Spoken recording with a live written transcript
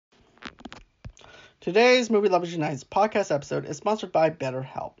Today's Movie Lovers United's podcast episode is sponsored by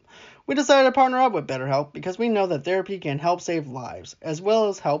BetterHelp. We decided to partner up with BetterHelp because we know that therapy can help save lives, as well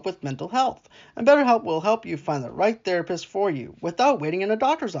as help with mental health. And BetterHelp will help you find the right therapist for you without waiting in a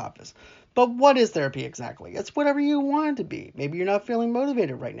doctor's office. But what is therapy exactly? It's whatever you want it to be. Maybe you're not feeling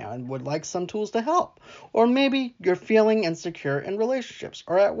motivated right now and would like some tools to help. Or maybe you're feeling insecure in relationships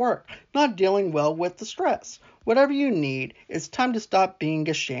or at work, not dealing well with the stress. Whatever you need, it's time to stop being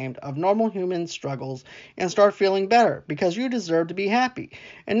ashamed of normal human struggles and start feeling better because you deserve to be happy.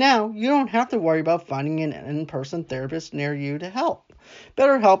 And now you don't have to worry about finding an in-person therapist near you to help.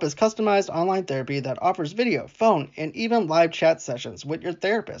 BetterHelp is customized online therapy that offers video, phone, and even live chat sessions with your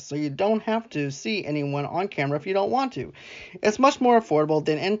therapist, so you don't have to see anyone on camera if you don't want to. It's much more affordable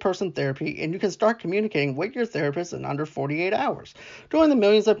than in-person therapy, and you can start communicating with your therapist in under 48 hours. Join the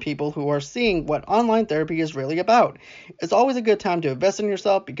millions of people who are seeing what online therapy is really about. It's always a good time to invest in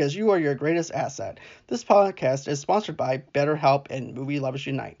yourself because you are your greatest asset. This podcast is sponsored by BetterHelp and Movie Lovers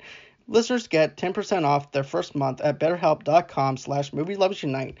Unite. Listeners get 10% off their first month at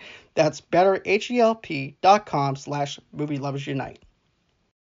betterhelp.com/movieloversunite. That's betterhelp.com/movieloversunite.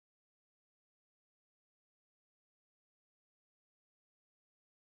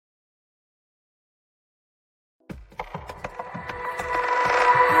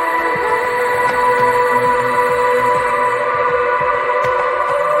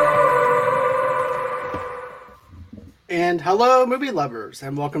 And hello, movie lovers,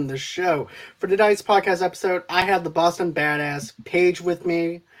 and welcome to the show. For tonight's podcast episode, I have the Boston Badass Paige with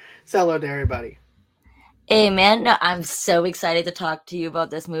me. Say hello to everybody. Hey, man, no, I'm so excited to talk to you about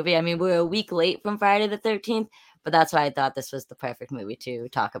this movie. I mean, we're a week late from Friday the 13th, but that's why I thought this was the perfect movie to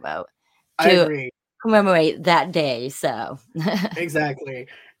talk about. I agree. Commemorate that day, so. Exactly.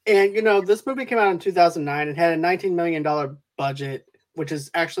 And, this movie came out in 2009 and had a $19 million budget, which is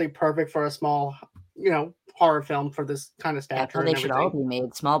actually perfect for a small, horror film for this kind of stature. Yeah, they should all be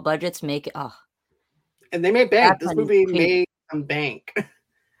made. Small budgets make it. Oh. And they made bank. This movie made some bank.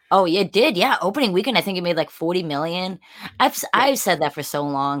 Oh, it did. Yeah. Opening weekend, I think it made like 40 million. I've said that for so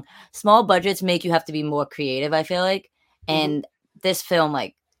long. Small budgets make you have to be more creative, I feel like. And this film,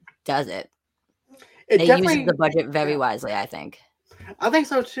 does it. It uses the budget very wisely, I think. I think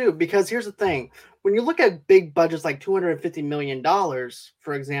so too, because here's the thing. When you look at big budgets like $250 million,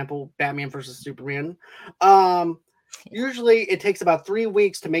 for example, Batman versus Superman, usually it takes about 3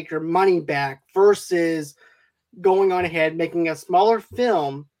 weeks to make your money back versus going on ahead, making a smaller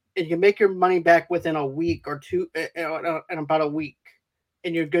film, and you can make your money back within a week or two, in about a week,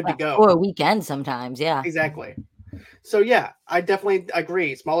 and you're good to go. Or a weekend sometimes, yeah. Exactly. So yeah, I definitely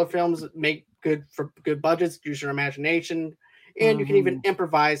agree. Smaller films make good for good budgets, use your imagination. And you can even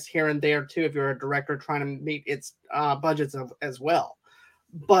improvise here and there too if you're a director trying to meet its budgets as well.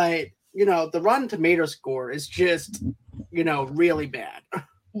 But the Rotten Tomatoes score is just really bad.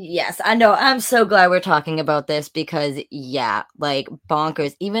 Yes, I know. I'm so glad we're talking about this because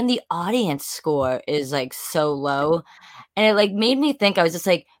bonkers. Even the audience score is so low, and it made me think. I was just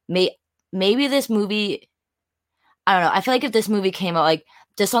maybe this movie. I don't know. I feel like if this movie came out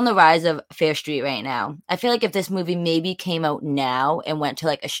just on the rise of Fair Street right now, I feel like if this movie maybe came out now and went to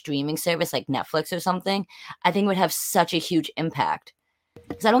a streaming service like Netflix or something, I think it would have such a huge impact.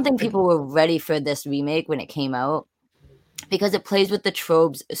 Because I don't think people were ready for this remake when it came out because it plays with the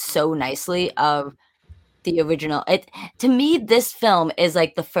tropes so nicely of the original. To me, this film is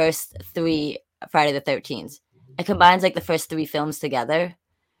the first 3 Friday the 13th. It combines the first 3 films together,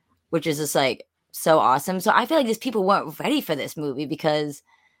 which is just so awesome. So I feel like these people weren't ready for this movie because,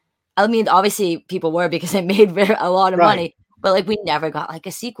 I mean, obviously people were because it made a lot of money, but we never got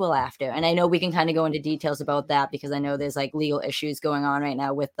a sequel after. And I know we can kind of go into details about that because I know there's legal issues going on right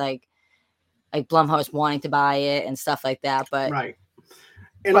now with Blumhouse wanting to buy it and stuff like that. But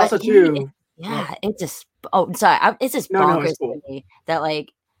and also too, it just it's just bonkers to me that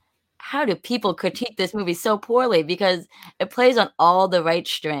how do people critique this movie so poorly? Because it plays on all the right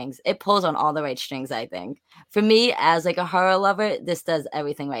strings. It pulls on all the right strings, I think. For me, as a horror lover, this does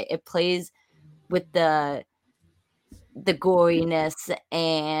everything right. It plays with the goriness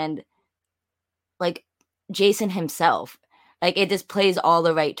and Jason himself. It just plays all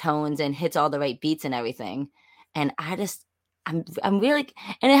the right tones and hits all the right beats and everything. And I'm really,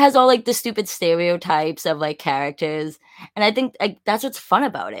 and it has all the stupid stereotypes of characters. And I think that's what's fun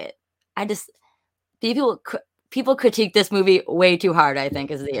about it. People critique this movie way too hard, I think,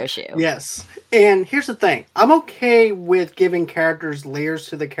 is the issue. Yes. And here's the thing. I'm okay with giving characters layers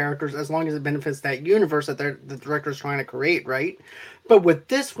to the characters as long as it benefits that universe that the director's trying to create, right? But with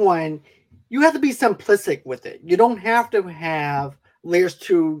this one, you have to be simplistic with it. You don't have to have layers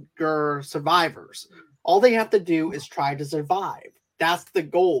to your survivors. All they have to do is try to survive. That's the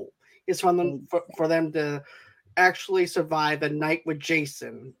goal. Is for them to actually survive a night with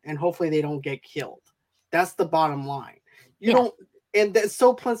Jason, and hopefully they don't get killed. That's the bottom line. You don't, and that's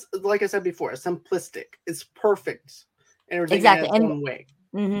so like I said before, it's simplistic. It's perfect, and everything exactly in its own way.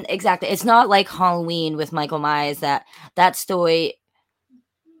 Exactly. It's not like Halloween with Michael Myers that story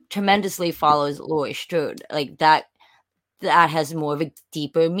tremendously follows Laurie Strode. Like that has more of a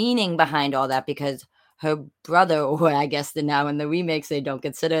deeper meaning behind all that because her brother, or I guess now in the remakes they don't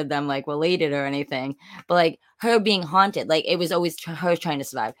consider them like related or anything, but like her being haunted, like it was always her trying to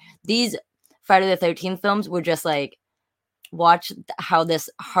survive. These Friday the 13th films were just like, watch how this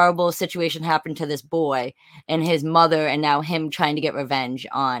horrible situation happened to this boy and his mother, and now him trying to get revenge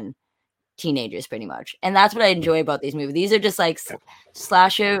on teenagers pretty much. And that's what I enjoy about these movies. These are just like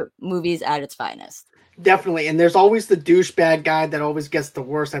slasher movies at its finest. Definitely. And there's always the douchebag guy that always gets the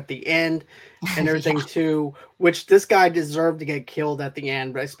worst at the end and everything Yeah. too, which this guy deserved to get killed at the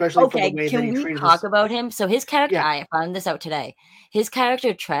end, but especially for the way that he treated can we talk about him? So his character, I found this out today. His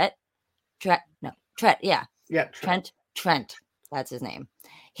character Trent, yeah. Yeah, Trent, that's his name.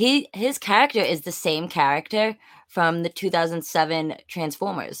 His character is the same character from the 2007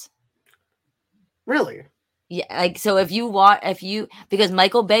 Transformers. Really? Yeah, like so because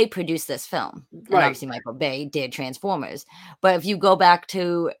Michael Bay produced this film, and obviously Michael Bay did Transformers, but if you go back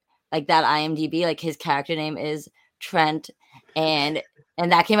to like that IMDb, like his character name is Trent, and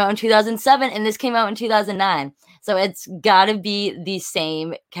that came out in 2007, and this came out in 2009, so it's got to be the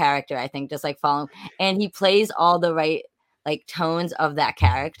same character, I think, just like following, and he plays all the right like tones of that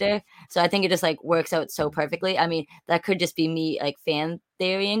character, so I think it just like works out so perfectly. I mean, that could just be me like fan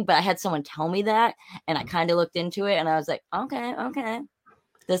theorying, but I had someone tell me that, and I kind of looked into it, and I was like, okay,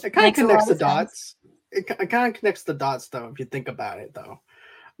 this kind of connects the dots. It kind of connects the dots, though, if you think about it, though.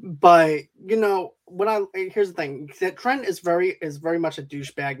 But you know, here's the thing: that Trent is very much a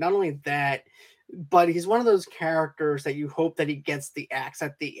douchebag. Not only that, but he's one of those characters that you hope that he gets the axe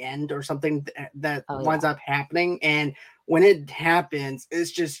at the end or something that winds up happening. And when it happens,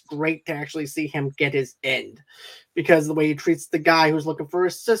 it's just great to actually see him get his end, because the way he treats the guy who's looking for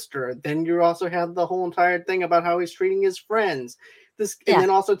his sister. Then you also have the whole entire thing about how he's treating his friends. And then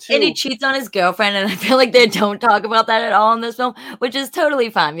also too, and he cheats on his girlfriend, and I feel like they don't talk about that at all in this film, which is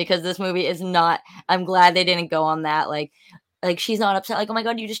totally fine because this movie is not. I'm glad they didn't go on that. Like she's not upset. Like, oh my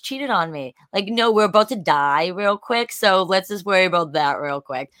god, you just cheated on me. Like, no, we're about to die real quick, so let's just worry about that real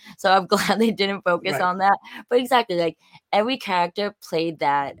quick. So I'm glad they didn't focus on that. But exactly, like every character played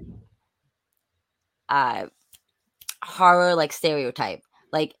that horror like stereotype.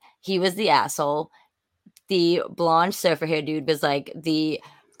 Like he was the asshole. The blonde surfer hair dude was like the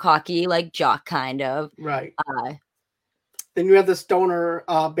cocky, like jock kind of. Right. Then you have the stoner.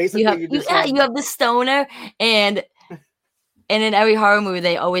 Basically, you have the stoner, and in every horror movie,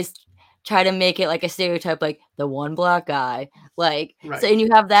 they always try to make it like a stereotype, like the one black guy, like so. And you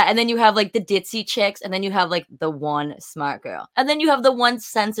have that, and then you have like the ditzy chicks, and then you have like the one smart girl, and then you have the one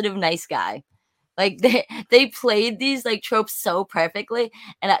sensitive nice guy. Like they played these like tropes so perfectly,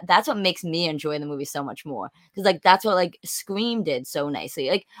 and that's what makes me enjoy the movie so much more, because like that's what like Scream did so nicely.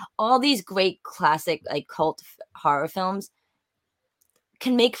 Like all these great classic like cult horror films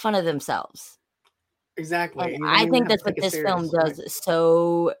can make fun of themselves. Exactly. And I think that's what this film does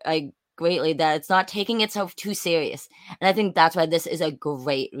so like greatly, that it's not taking itself too serious, and I think that's why this is a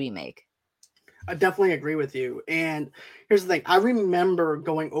great remake. I definitely agree with you. And here's the thing: I remember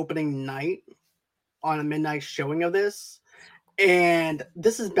going opening night on a midnight showing of this, and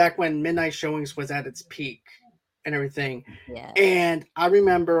this is back when midnight showings was at its peak and everything. Yeah. And I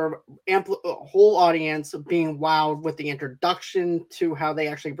remember whole audience being wowed with the introduction to how they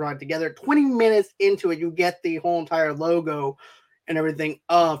actually brought it together. 20 minutes into it, you get the whole entire logo and everything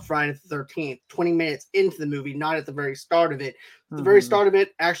of Friday the 13th. 20 minutes into the movie, not at the very start of it. The very start of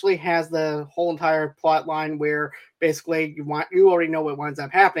it actually has the whole entire plot line where basically you already know what winds up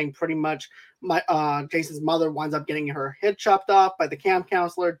happening. Pretty much, Jason's mother winds up getting her head chopped off by the camp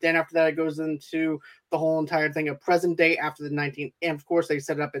counselor. Then after that, it goes into the whole entire thing of present day after the 19th. And of course, they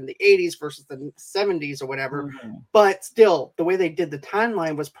set it up in the 80s versus the 70s or whatever. But still, the way they did the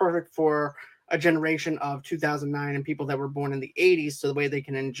timeline was perfect for a generation of 2009 and people that were born in the 80s, so the way they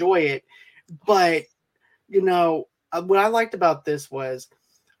can enjoy it. But you know, what I liked about this was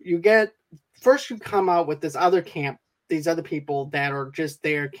you come out with this other camp, these other people that are just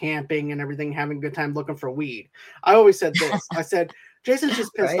there camping and everything, having a good time looking for weed. I always said this. I said, Jason's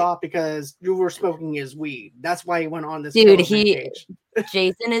just pissed off because you were smoking his weed. That's why he went on this. Dude,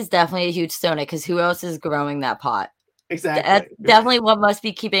 Jason is definitely a huge stoner, because who else is growing that pot? Exactly. That's definitely what must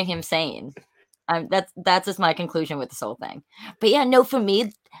be keeping him sane. That's just my conclusion with this whole thing. But yeah, no, for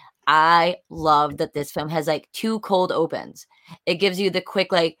me, I love that this film has like two cold opens. It gives you the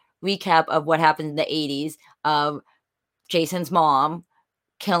quick like recap of what happened in the 80s of Jason's mom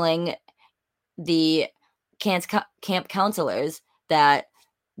killing the camp counselors that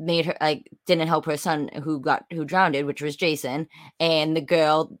made her like didn't help her son who drowned, which was Jason, and the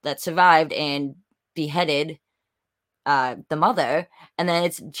girl that survived and beheaded the mother, and then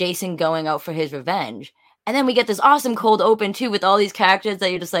it's Jason going out for his revenge. And then we get this awesome cold open too with all these characters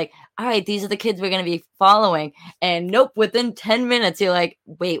that you're just like, all right, these are the kids we're gonna be following. And nope, within 10 minutes, you're like,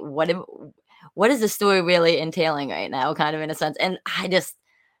 wait, what is the story really entailing right now? Kind of in a sense. And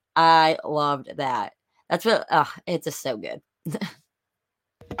I loved that. That's what it's just so good.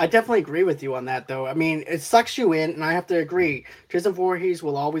 I definitely agree with you on that, though. I mean, it sucks you in, and I have to agree. Jason Voorhees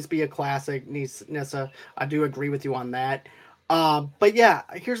will always be a classic, Nissa. I do agree with you on that. But yeah,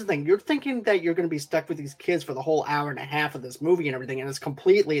 here's the thing. You're thinking that you're going to be stuck with these kids for the whole hour and a half of this movie and everything, and it's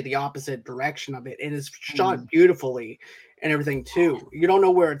completely the opposite direction of it. And it's shot beautifully and everything, too. You don't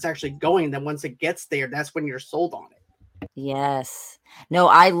know where it's actually going. Then once it gets there, that's when you're sold on it. Yes. No,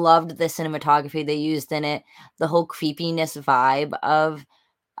 I loved the cinematography they used in it. The whole creepiness vibe of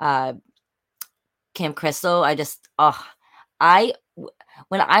uh Camp Crystal. I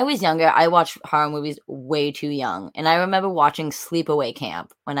when I was younger, I watched horror movies way too young. And I remember watching Sleepaway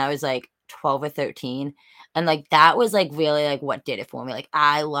Camp when I was like 12 or 13. And like that was like really like what did it for me. Like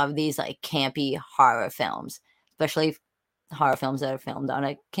I love these like campy horror films, especially horror films that are filmed on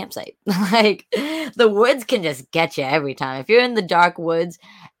a campsite. Like the woods can just get you every time. If you're in the dark woods,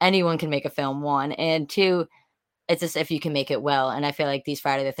 anyone can make a film, one. And two, it's just if you can make it well. And I feel like these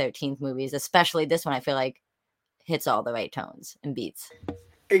Friday the 13th movies, especially this one, I feel like hits all the right tones and beats.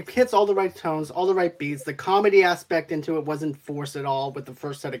 It hits all the right tones, all the right beats. The comedy aspect into it wasn't forced at all with the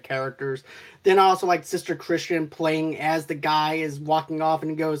first set of characters. Then I also like Sister Christian playing as the guy is walking off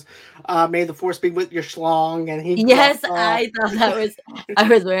and he goes, "May the force be with your schlong." And he Yes, I thought that was. I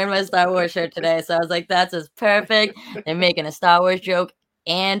was wearing my Star Wars shirt today, so I was like, "That's just perfect." They're making a Star Wars joke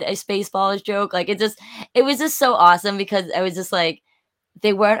and a Spaceballs joke. Like it was just so awesome because I was just like,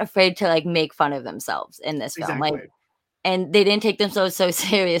 they weren't afraid to like make fun of themselves in this film. Exactly. Like, and they didn't take themselves so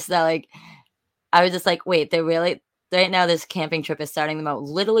serious that like I was just like, wait, they're really right now this camping trip is starting them out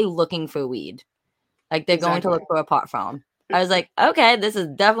literally looking for weed. Like they're going to look for a pot farm. I was like, okay, this is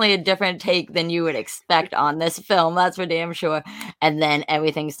definitely a different take than you would expect on this film. That's for damn sure. And then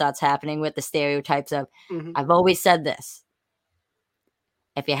everything starts happening with the stereotypes of I've always said this.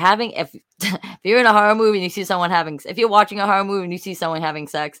 If you're in a horror movie and you see someone if you're watching a horror movie and you see someone having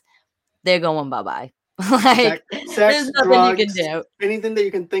sex, they're going bye-bye. Like sex, there's nothing drugs, you can do. anything that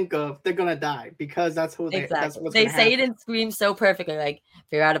you can think of, they're gonna die because that's who Exactly. that's what's They gonna say happen. it and scream so perfectly. Like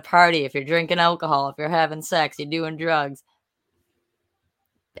if you're at a party, if you're drinking alcohol, if you're having sex, you're doing drugs,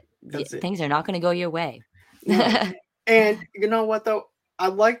 things are not going to go your way. No. And you know what though? I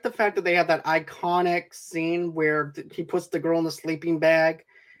like the fact that they have that iconic scene where he puts the girl in the sleeping bag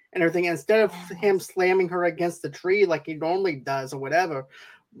and everything. Instead of him slamming her against the tree like he normally does or whatever,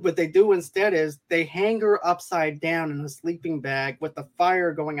 what they do instead is they hang her upside down in a sleeping bag with the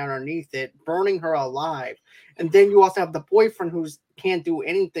fire going underneath it, burning her alive. And then you also have the boyfriend who can't do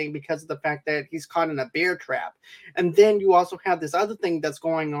anything because of the fact that he's caught in a bear trap. And then you also have this other thing that's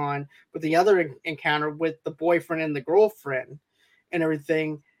going on with the other encounter with the boyfriend and the girlfriend and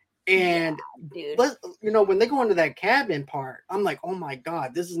everything. And when they go into that cabin part, I'm like, oh my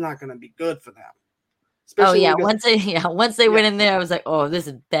God, this is not going to be good for them. Especially once they went in there, I was like, oh, this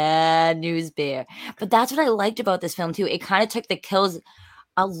is bad news bear. But that's what I liked about this film too. It kind of took the kills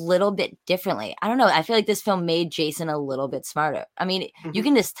a little bit differently. I don't know. I feel like this film made Jason a little bit smarter. I mean, you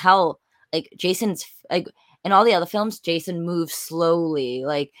can just tell like Jason's like in all the other films, Jason moves slowly.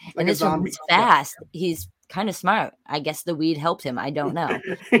 Like in this film, he's fast. He's kind of smart. I guess the weed helped him. I don't know.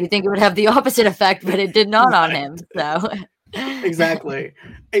 You think it would have the opposite effect, but it did not on him. So exactly.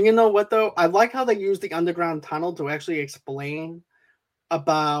 And you know what though? I like how they use the underground tunnel to actually explain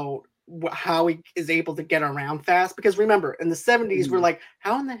about how he is able to get around fast. Because remember, in the 70s, we're like,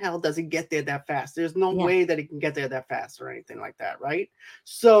 how in the hell does he get there that fast? There's no way that he can get there that fast or anything like that, right?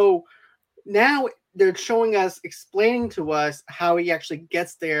 So now they're showing us, explaining to us how he actually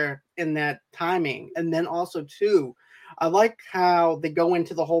gets there in that timing. And then also, too, I like how they go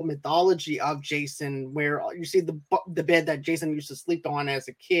into the whole mythology of Jason, where you see the bed that Jason used to sleep on as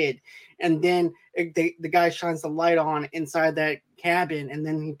a kid, and then the guy shines the light on inside that cabin, and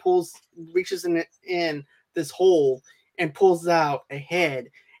then he reaches in this hole and pulls out a head,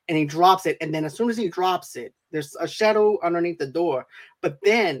 and he drops it, and then as soon as he drops it, there's a shadow underneath the door. But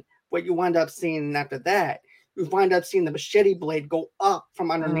then what you wind up seeing after that, you wind up seeing the machete blade go up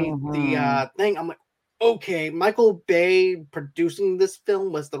from underneath the thing. I'm like, okay, Michael Bay producing this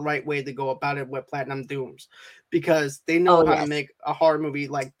film was the right way to go about it with Platinum Dooms, because they know how to make a horror movie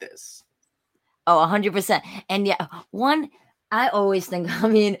like this. Oh, 100%. And yeah, I always think, I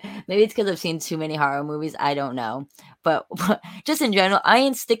mean, maybe it's because I've seen too many horror movies. I don't know. But just in general, I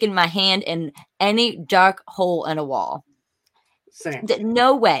ain't sticking my hand in any dark hole in a wall. Same.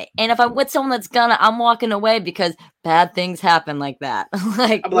 No way. And if I'm with someone that's gonna, I'm walking away, because bad things happen like that.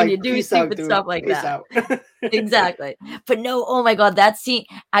 Like when you do stupid stuff like that. Exactly. But no, oh my God, that scene,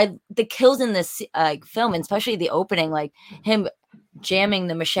 the kills in this film, and especially the opening, like him jamming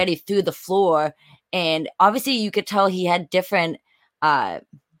the machete through the floor, and obviously you could tell he had different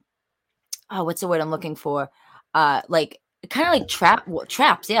what's the word I'm looking for? Like kind of like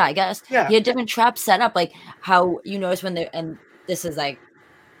traps, yeah, I guess. Yeah. He had different traps set up, like how you notice when they're, and this is like,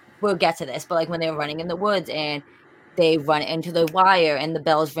 we'll get to this, but like when they're running in the woods and they run into the wire and the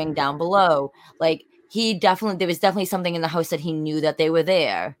bells ring down below, like there was definitely something in the house that he knew that they were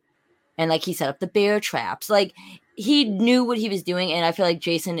there. And like he set up the bear traps, like he knew what he was doing. And I feel like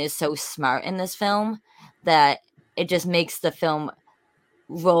Jason is so smart in this film that it just makes the film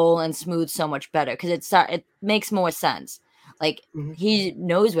roll and smooth so much better, because it makes more sense. Like he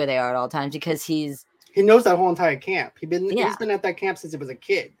knows where they are at all times, because he knows that whole entire camp. He's been at that camp since he was a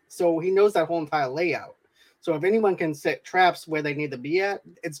kid, so he knows that whole entire layout. So if anyone can set traps where they need to be at,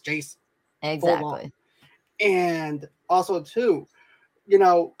 it's Jason. Exactly. And also too, you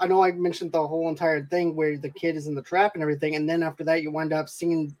know, I know I mentioned the whole entire thing where the kid is in the trap and everything, and then after that you wind up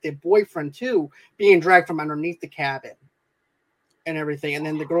seeing the boyfriend too being dragged from underneath the cabin and everything, and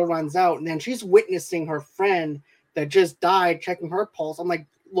then the girl runs out, and then she's witnessing her friend that just died, checking her pulse. I'm like,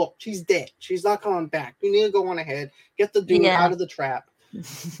 look, she's dead. She's not coming back. You need to go on ahead, get the dude out of the trap.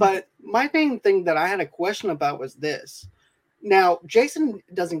 But my main thing that I had a question about was this. Now, Jason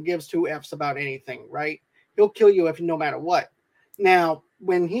doesn't give two F's about anything, right? He'll kill you no matter what. Now,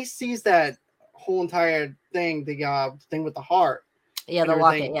 when he sees that whole entire thing, the thing with the heart, the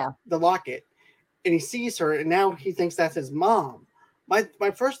locket, the locket, and he sees her, and now he thinks that's his mom.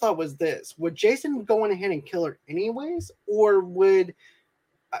 My first thought was this: would Jason go on ahead and kill her anyways, or would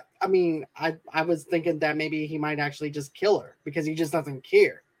I mean, I was thinking that maybe he might actually just kill her because he just doesn't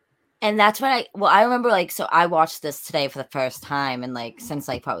care. And that's when I remember, like, so I watched this today for the first time, and like since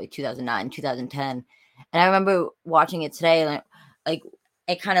like probably 2009, 2010, and I remember watching it today, and like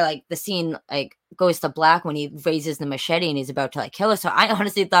it kind of like the scene like goes to black when he raises the machete and he's about to like kill her. So I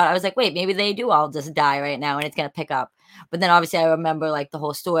honestly thought, I was like, wait, maybe they do all just die right now and it's gonna pick up. But then obviously I remember like the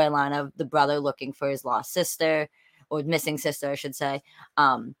whole storyline of the brother looking for his lost sister, or missing sister, I should say.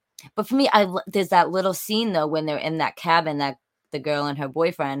 But for me, there's that little scene though when they're in that cabin, that the girl and her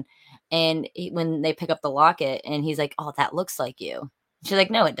boyfriend, and when they pick up the locket and he's like, "Oh, that looks like you." She's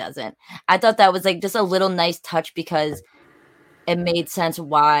like, "No, it doesn't." I thought that was like just a little nice touch, because it made sense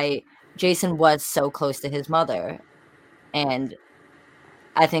why Jason was so close to his mother, and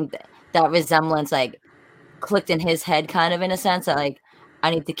I think that resemblance like clicked in his head, kind of in a sense that like, I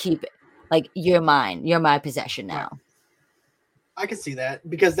need to keep it, like, you're mine, you're my possession now. Right. I can see that,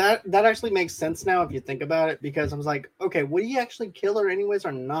 because that actually makes sense now if you think about it, because I was like, okay, would he actually kill her anyways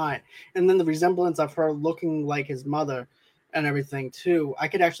or not? And then the resemblance of her looking like his mother and everything too, I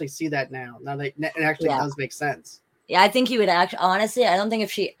could actually see that now that it actually does make sense. Yeah, I think he would actually, honestly, I don't think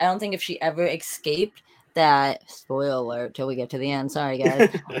if she ever escaped that, spoiler alert till we get to the end, sorry guys,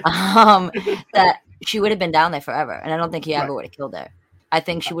 that she would have been down there forever, and I don't think he ever would have killed her. I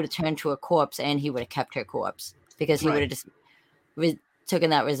think she would have turned to a corpse, and he would have kept her corpse, because he would have just taken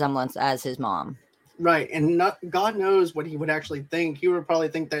that resemblance as his mom. Right, and God knows what he would actually think. He would probably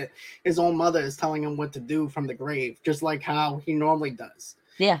think that his own mother is telling him what to do from the grave, just like how he normally does.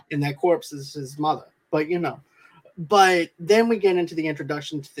 Yeah. And that corpse is his mother. But, you know. But then we get into the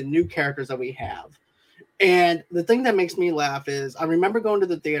introduction to the new characters that we have. And the thing that makes me laugh is, I remember going to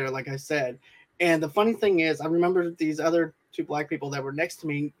the theater, like I said, and the funny thing is, I remember these other two black people that were next to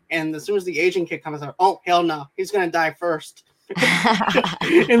me, and as soon as the Asian kid comes out, oh, hell no, he's going to die first.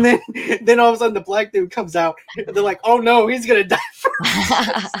 And then all of a sudden the black dude comes out, and they're like, oh no, he's gonna die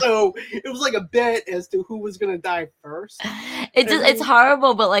first. So it was like a bet as to who was gonna die first. It's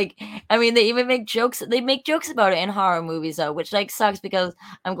horrible, but like, I mean, they make jokes about it in horror movies though, which like sucks, because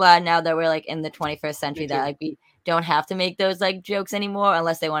I'm glad now that we're like in the 21st century that like we don't have to make those like jokes anymore,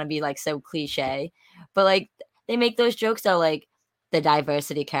 unless they want to be like so cliche. But like they make those jokes though, like the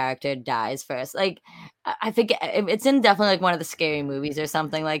diversity character dies first. Like, I think it's in definitely like one of the scary movies or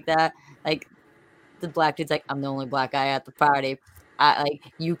something like that. Like the black dude's like, I'm the only black guy at the party. Like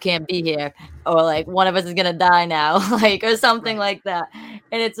you can't be here, or like one of us is gonna die now, like or something Right. like that.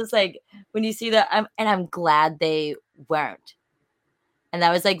 And it's just like when you see that, I'm glad they weren't. And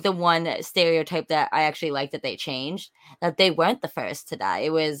that was like the one stereotype that I actually liked that they changed, that they weren't the first to die.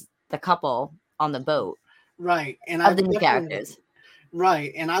 It was the couple on the boat Right. And I of the new definitely characters.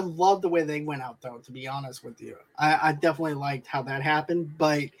 right. And I love the way they went out though, to be honest with you. I definitely liked how that happened,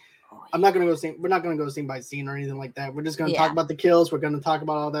 but Oh, I'm not gonna go scene. We're not gonna go scene by scene or anything like that. We're just gonna talk yeah. about the kills. We're gonna talk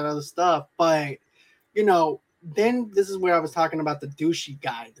about all that other stuff. But then this is where I was talking about the douchey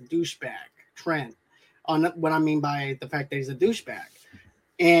guy, the douchebag Trent. On what I mean by the fact that he's a douchebag,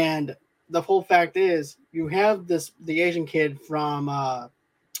 and the whole fact is you have the Asian kid from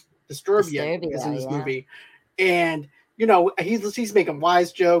Disturbia is in Disturbia, this yeah. movie, and he's making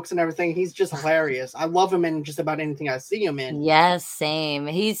wise jokes and everything. He's just hilarious. I love him in just about anything I see him in. Yes, same.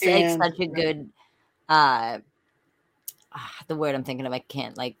 He's like And such a good uh the word I'm thinking of I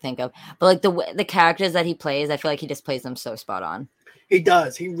can't like think of. But like the characters that he plays, I feel like he just plays them so spot on. he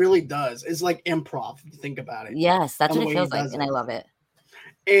does. He really does. It's like improv if you think about it, Yes, that's and the what it way he feels like, does and I it. love it.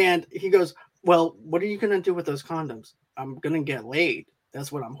 And he goes, "Well, what are you gonna do with those condoms? I'm gonna get laid.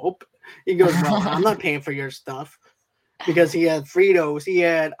 That's what I'm hoping." He goes, "Well, I'm not paying for your stuff." Because he had Fritos, he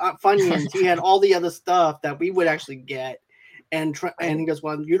had Funyuns, he had all the other stuff that we would actually get. And he goes,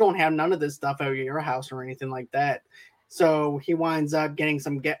 "Well, you don't have none of this stuff over your house or anything like that." So he winds up getting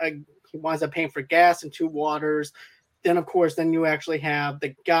he winds up paying for gas and two waters. Then, of course, then you actually have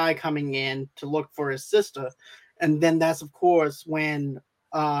the guy coming in to look for his sister, and then that's of course when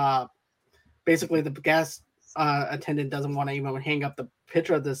uh, basically the gas attendant doesn't want to even hang up the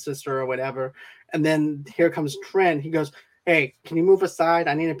picture of the sister or whatever. And then here comes Trent. He goes, "Hey, can you move aside?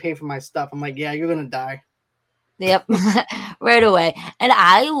 I need to pay for my stuff." I'm like, "Yeah, you're gonna die." Yep. Right away. And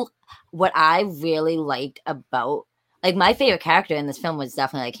what I really liked about like my favorite character in this film was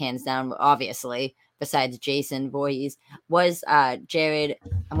definitely like hands down, obviously, besides Jason Voorhees, was Jared,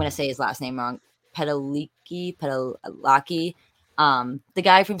 I'm gonna say his last name wrong, Pedalaki, the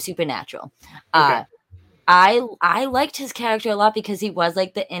guy from Supernatural. Okay. Uh I liked his character a lot because he was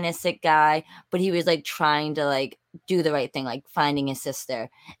like the innocent guy, but he was like trying to like do the right thing, like finding his sister.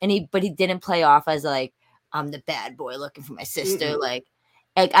 And he didn't play off as like I'm the bad boy looking for my sister. Mm-mm. Like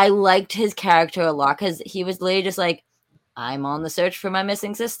I liked his character a lot because he was literally just like I'm on the search for my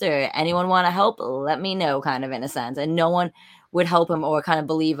missing sister. Anyone want to help? Let me know, kind of in a sense. And no one would help him or kind of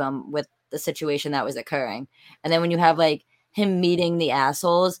believe him with the situation that was occurring. And then when you have like him meeting the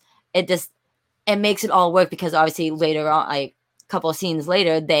assholes, it just it makes it all work because obviously later on, like a couple of scenes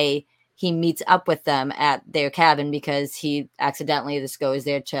later, he meets up with them at their cabin because he accidentally just goes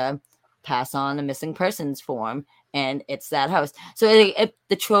there to pass on a missing persons form, and it's that house. So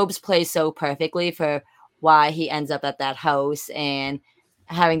the tropes play so perfectly for why he ends up at that house and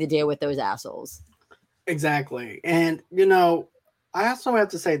having to deal with those assholes. Exactly. And I also have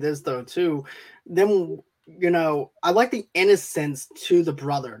to say this though too. Then I like the innocence to the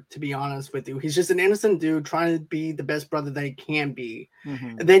brother, to be honest with you. He's just an innocent dude trying to be the best brother that he can be.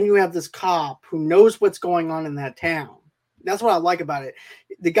 Mm-hmm. And then you have this cop who knows what's going on in that town. That's what I like about it.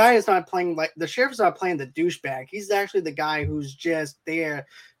 The guy is not playing like the sheriff is not playing the douchebag. He's actually the guy who's just there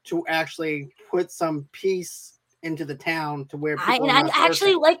to actually put some peace into the town to where people are I not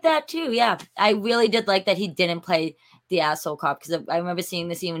actually searching. like that too. Yeah, I really did like that he didn't play the asshole cop because I remember seeing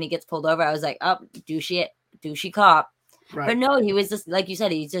the scene when he gets pulled over. I was like, oh, douchey cop. But Right. no, he was just like you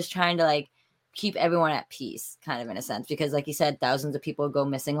said. He's just trying to like keep everyone at peace, kind of in a sense, because like you said, thousands of people go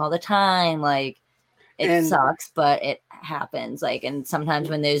missing all the time. Like it And sucks, but it happens. Like, and sometimes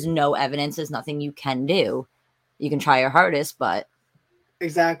when there's no evidence, there's nothing you can do. You can try your hardest, but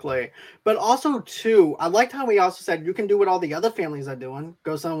exactly. But also too, I liked how he also said you can do what all the other families are doing,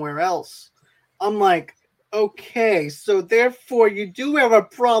 go somewhere else. I'm like, okay, so therefore you do have a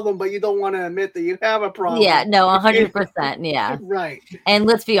problem, but you don't want to admit that you have a yeah, problem. no, 100%, yeah. Right. And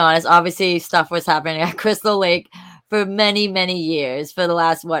let's be honest, obviously stuff was happening at Crystal Lake for many, many years, for the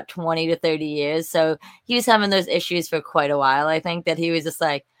last, 20 to 30 years. So he was having those issues for quite a while. I think that he was just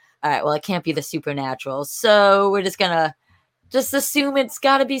like, all right, well, it can't be the supernatural. So we're just going to just assume it's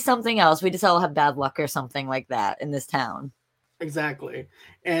got to be something else. We just all have bad luck or something like that in this town. Exactly.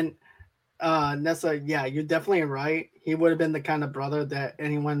 And Nessa, yeah, you're definitely right. He would have been the kind of brother that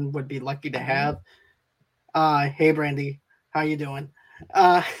anyone would be lucky to have. Hey Brandy, how you doing?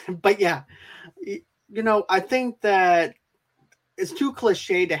 But yeah, I think that it's too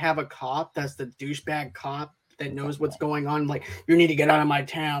cliche to have a cop that's the douchebag cop that knows what's going on. Like, you need to get out of my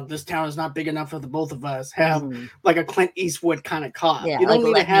town. This town is not big enough for the both of us. Have like a Clint Eastwood kind of cop. Yeah, You don't like need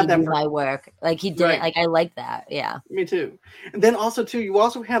to let have me that do for my work. Like he didn't. right. Like I like that. Yeah. Me too. And then also too, you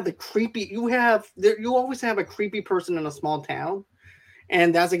also have the creepy. You always have a creepy person in a small town,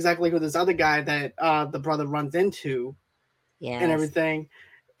 and that's exactly who this other guy that the brother runs into, and Yes. everything.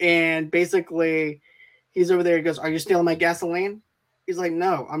 And basically, he's over there. He goes, "Are you stealing my gasoline?" He's like,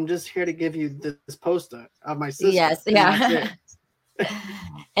 "No, I'm just here to give you this poster of my sister." Yes. And that's Yeah.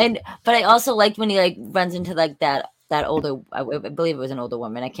 it. But I also liked when he like runs into like that older. I believe it was an older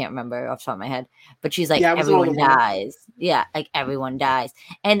woman. I can't remember off the top of my head. But she's like, Yeah, it was an older everyone woman. dies. Yeah, like everyone dies.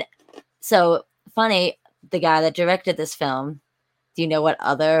 And so funny. The guy that directed this film. Do you know what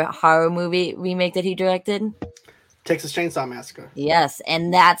other horror movie remake that he directed? Texas Chainsaw Massacre. Yes,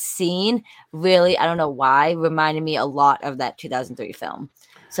 and that scene really, I don't know why, reminded me a lot of that 2003 film.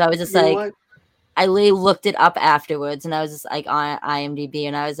 So I was just You know like, what? I literally looked it up afterwards, and I was just like on IMDb,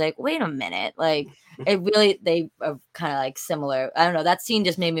 and I was like, wait a minute, like it really, they are kind of like similar. I don't know, that scene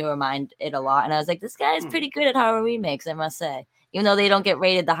just made me remind it a lot, and I was like, this guy is pretty good at horror remakes, I must say, even though they don't get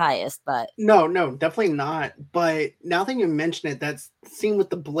rated the highest. But No, definitely not. But now that you mention it, that scene with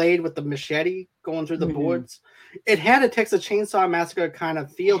the blade with the machete going through the boards, it had a Texas Chainsaw Massacre kind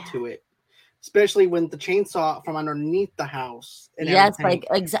of feel to it, especially when the chainsaw from underneath the house and yes, everything.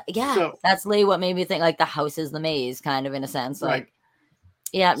 like yeah, So that's literally what made me think like the house is the maze, kind of in a sense, right. like.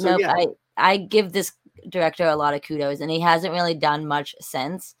 Yeah, So nope. yeah, I give this director a lot of kudos, and he hasn't really done much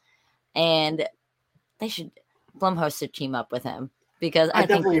since. And they should Blumhouse should team up with him because I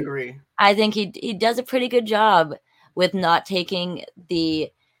definitely agree. I think he does a pretty good job with not taking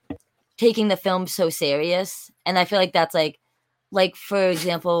the film so serious. And I feel like that's like for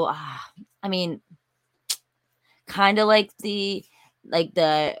example, I mean, kind of like the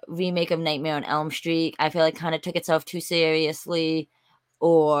remake of Nightmare on Elm Street. I feel like kind of took itself too seriously,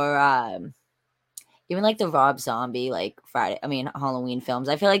 or even like the Rob Zombie, like Halloween films.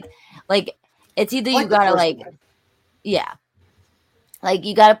 I feel like it's either you Like the gotta first like, one. yeah, like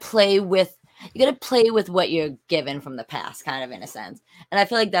you gotta play with what you're given from the past, kind of in a sense. And I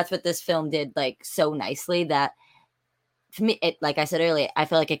feel like that's what this film did like so nicely. That for me, it, like I said earlier, I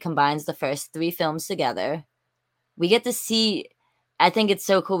feel like it combines the first three films together. We get to see. I think it's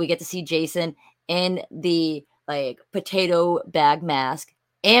so cool. We get to see Jason in the like potato bag mask,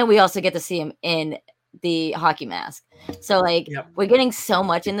 and we also get to see him in the hockey mask. So like we're getting so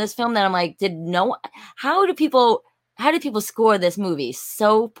much in this film that I'm like, how do people score this movie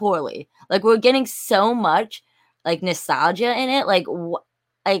so poorly? Like we're getting so much like nostalgia in it. Like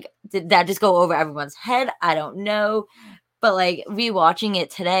like did that just go over everyone's head? I don't know. But like rewatching it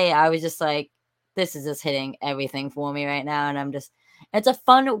today, I was just like, this is just hitting everything for me right now. And it's a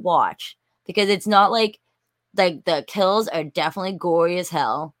fun watch because it's not like the kills are definitely gory as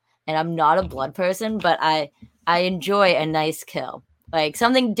hell. And I'm not a blood person, but I enjoy a nice kill, like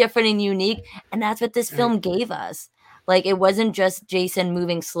something different and unique. And that's what this film gave us. Like it wasn't just Jason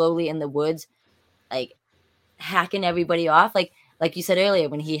moving slowly in the woods, like hacking everybody off. Like you said earlier,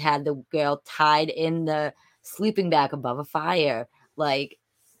 when he had the girl tied in the sleeping bag above a fire, like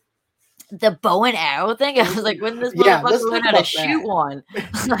the bow and arrow thing. I was like, when this motherfucker learn how to shoot one?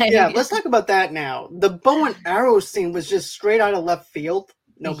 Like, yeah, let's talk about that now. The bow and arrow scene was just straight out of left field.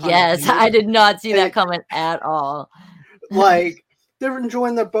 No pun yes, intended. I did not see that coming at all. Like they're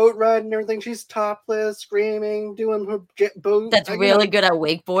enjoying the boat ride and everything. She's topless, screaming, doing her boat. That's really good at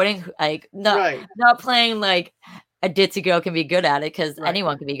wakeboarding. Like not playing like a ditzy girl can be good at it, because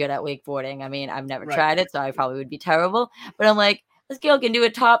anyone can be good at wakeboarding. I mean, I've never tried it, so I probably would be terrible. But I'm like, this girl can do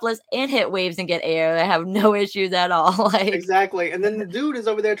it topless and hit waves and get air. I have no issues at all. Like exactly. And then the dude is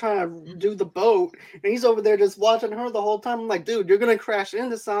over there trying to do the boat, and he's over there just watching her the whole time. I'm like, dude, you're gonna crash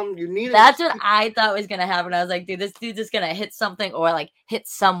into something. You need. That's what I thought was gonna happen. I was like, dude, this dude's just gonna hit something or like hit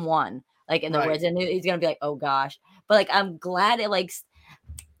someone like in the woods, and he's gonna be like, oh gosh. But like, I'm glad it like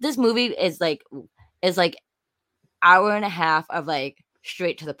this movie is like hour and a half of like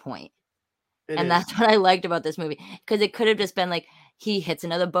straight to the point. And that's what I liked about this movie, because it could have just been like he hits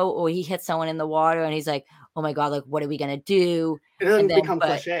another boat or he hits someone in the water and he's like, oh my god, like what are we gonna do? It doesn't become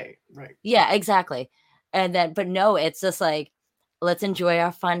cliche, right? Yeah, exactly. And then, but no, it's just like, let's enjoy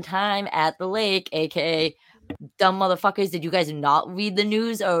our fun time at the lake, aka dumb motherfuckers. Did you guys not read the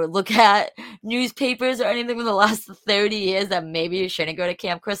news or look at newspapers or anything from the last 30 years that maybe you shouldn't go to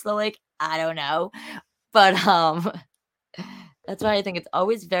Camp Crystal Lake? I don't know, but that's why I think it's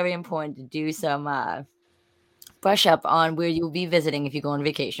always very important to do some brush up on where you'll be visiting if you go on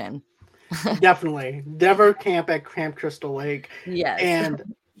vacation. Definitely. Never camp at Camp Crystal Lake. Yes. And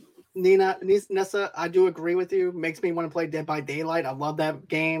Nessa, I do agree with you. Makes me want to play Dead by Daylight. I love that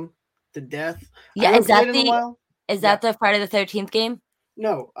game to death. I Yeah, haven't played it in a while. is Yeah. that the Friday the 13th game?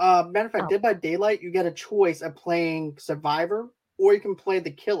 No. Matter of fact, Oh. Dead by Daylight, you get a choice of playing Survivor or you can play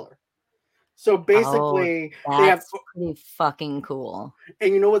the Killer. So basically, they have. That's pretty fucking cool.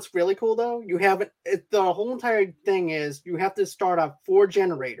 And you know what's really cool though? You have the whole entire thing is you have to start off 4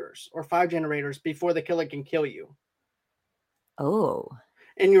 generators or 5 generators before the killer can kill you. Oh.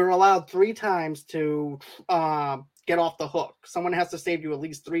 And you're allowed 3 times to get off the hook. Someone has to save you at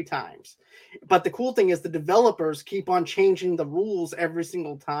least 3 times. But the cool thing is the developers keep on changing the rules every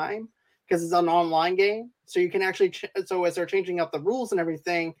single time because it's an online game. So you can actually, so as they're changing up the rules and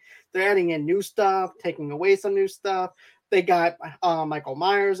everything, they're adding in new stuff, taking away some new stuff. They got Michael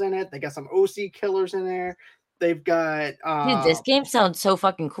Myers in it. They got some OC killers in there. They've got Dude, this game sounds so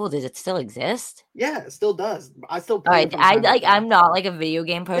fucking cool. Does it still exist? Yeah, it still does. I still All play right, it from time to time. I'm not like a video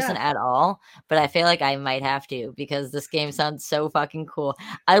game person Yeah. at all, but I feel like I might have to because this game sounds so fucking cool.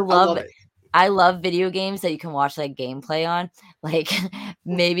 I love it. I love video games that you can watch like gameplay on. Like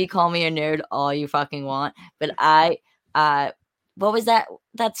maybe call me a nerd all you fucking want, but what was that?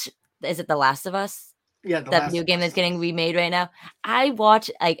 Is it The Last of Us? Yeah, That video game that's getting remade right now. I watched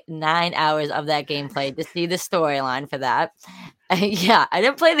like 9 hours of that gameplay to see the storyline for that. Yeah, I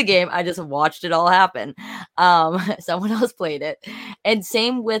didn't play the game. I just watched it all happen. Someone else played it. And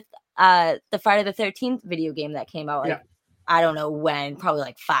same with the Friday the 13th video game that came out. Like, Yeah. I don't know when, probably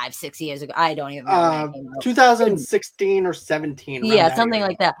like 5-6 years ago. I don't even know when it came out. 2016 or 17. Yeah, something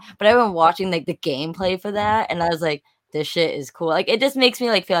like that. But I've been watching like the gameplay for that, and I was like, this shit is cool. Like, it just makes me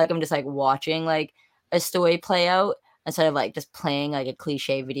like feel like I'm just like watching like a story play out instead of like just playing like a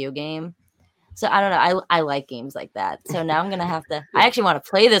cliche video game. So I don't know. I like games like that. So now I'm gonna have to. I actually want to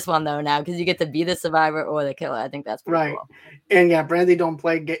play this one though now because you get to be the survivor or the killer. I think that's pretty cool. And yeah, Brandy don't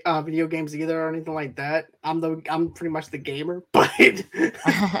play video games either or anything like that. I'm pretty much the gamer, but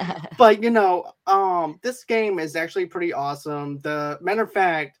but you know, this game is actually pretty awesome. The matter of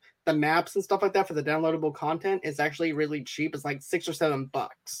fact, the maps and stuff like that for the downloadable content is actually really cheap. It's like $6 or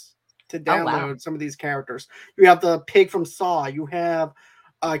 $7 to download some of these characters. You have the pig from Saw. You have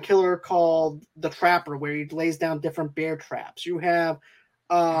a killer called the Trapper, where he lays down different bear traps. You have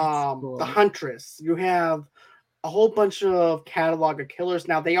the Huntress. You have a whole bunch of catalog of killers.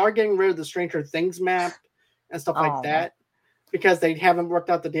 Now they are getting rid of the Stranger Things map and stuff like that because they haven't worked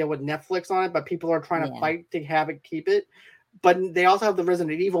out the deal with Netflix on it, but people are trying to fight to have it keep it. But they also have the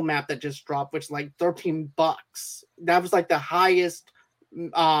Resident Evil map that just dropped, which is like $13. That was like the highest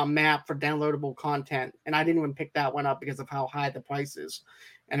map for downloadable content, and I didn't even pick that one up because of how high the price is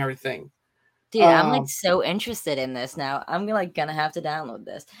and everything. Dude, I'm like so interested in this now. I'm like gonna have to download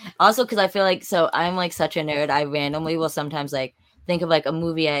this. Also, because I feel like I'm like such a nerd. I randomly will sometimes like think of like a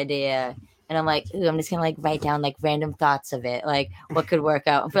movie idea, and I'm like, ooh, I'm just gonna like write down like random thoughts of it, like what could work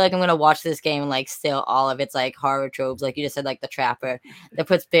out. I feel like I'm gonna watch this game and like steal all of its like horror tropes, like you just said, like the Trapper that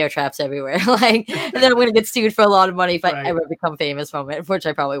puts bear traps everywhere, like, and then I'm gonna get sued for a lot of money if I ever become famous from it, which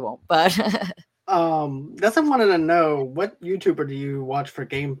I probably won't. But that's I wanted to know, what YouTuber do you watch for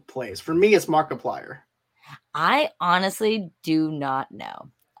gameplays? For me, it's Markiplier. I honestly do not know.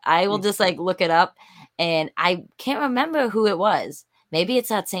 I will just like look it up, and I can't remember who it was. Maybe it's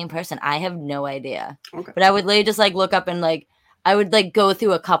that same person. I have no idea. Okay. But I would literally just like look up and like I would like go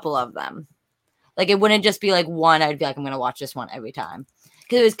through a couple of them. Like it wouldn't just be like one. I'd be like, I'm gonna watch this one every time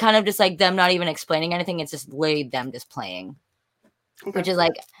because it was kind of just like them not even explaining anything. It's just literally them just playing, which is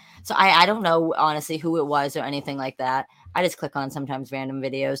like. So I don't know honestly who it was or anything like that. I just click on sometimes random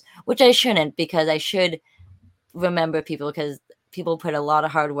videos, which I shouldn't because I should remember people because people put a lot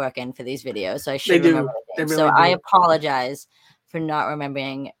of hard work in for these videos. So I should remember the names. So I apologize for not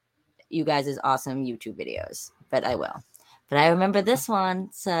remembering you guys' awesome YouTube videos, but I will. But I remember this one,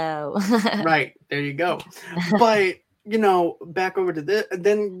 so right, there you go. But you know, back over to this,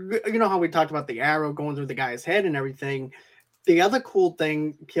 then you know how we talked about the arrow going through the guy's head and everything. The other cool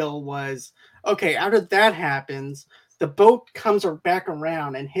thing, Kill, was okay. After that happens, the boat comes back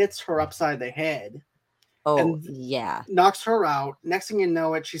around and hits her upside the head. Oh, and yeah. Knocks her out. Next thing you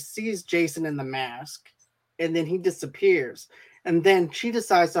know it, she sees Jason in the mask, and then he disappears. And then she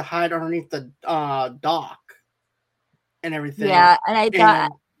decides to hide underneath the dock and everything. Yeah, and I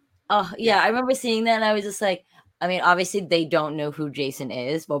thought, I remember seeing that, and I was just like, I mean, obviously they don't know who Jason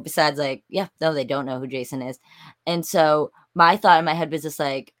is. Well, besides like, they don't know who Jason is. And so my thought in my head was just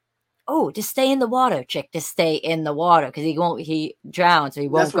like, oh, just stay in the water, chick. Just stay in the water because he drowns, so he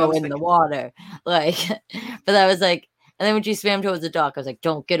won't go in the water. Like, but I was like, and then when she swam towards the dock, I was like,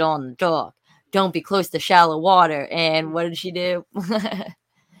 don't get on the dock. Don't be close to shallow water. And what did she do?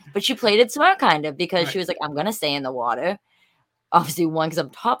 But she played it smart kind of because Right. she was like, I'm gonna stay in the water. Obviously, one, because I'm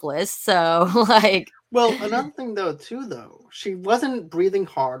topless. So like Well, another thing though, she wasn't breathing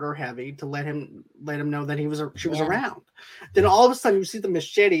hard or heavy to let him know that she was yeah. around. Then all of a sudden, you see the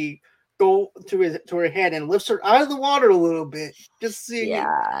machete go to her head and lifts her out of the water a little bit, just seeing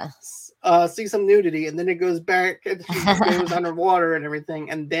Yeah. see some nudity, and then it goes back and she goes underwater and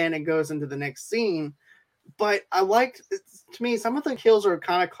everything, and then it goes into the next scene. But I liked, to me, some of the kills are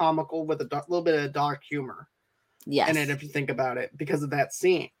kind of comical with a little bit of dark humor in it, Yes. if you think about it, because of that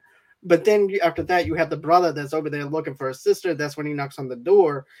scene. But then after that, you have the brother that's over there looking for his sister. That's when he knocks on the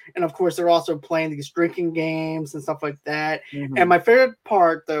door. And of course, they're also playing these drinking games and stuff like that. And Mhm. my favorite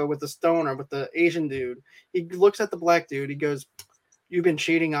part, though, with the stoner, with the Asian dude, he looks at the black dude. He goes, "You've been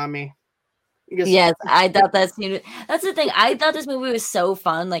cheating on me." He goes, Yes, I thought that scene. That's the thing. I thought this movie was so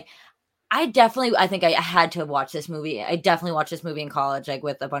fun. Like, I think I had to watch this movie. I definitely watched this movie in college, like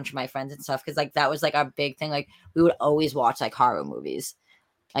with a bunch of my friends and stuff, because like that was like our big thing. Like, we would always watch like horror movies.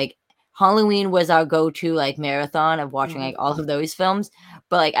 Like, Halloween was our go-to like marathon of watching like all of those films.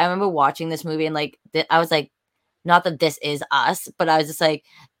 But like, I remember watching this movie and like I was like, not that this is us, but I was just like,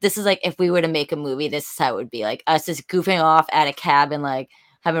 this is like if we were to make a movie, this is how it would be. Like us just goofing off at a cabin, like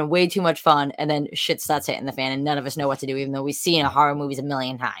having way too much fun, and then shit starts hitting the fan, and none of us know what to do, even though we've seen horror movies a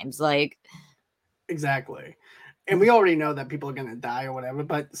million times. Like, exactly. And we already know that people are gonna die or whatever,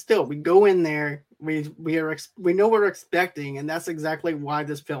 but still, we go in there. We know what we're expecting, and that's exactly why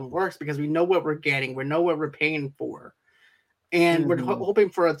this film works, because we know what we're getting. We know what we're paying for, and we're mhm. hoping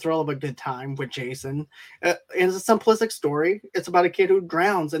for a thrill of a good time with Jason. It's a simplistic story. It's about a kid who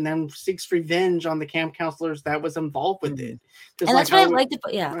drowns and then seeks revenge on the camp counselors that was involved with it. Mhm. Just And like that's what I how, liked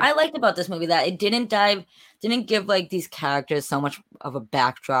about yeah, right. I liked about this movie that it didn't give, like, these characters so much of a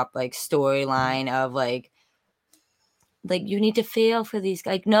backdrop, like, storyline of, like, you need to feel for these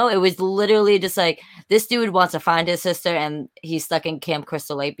like, no, it was literally just, like, this dude wants to find his sister, and he's stuck in Camp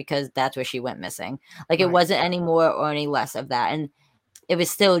Crystal Lake because that's where she went missing. Like, it Right. wasn't any more or any less of that, and it was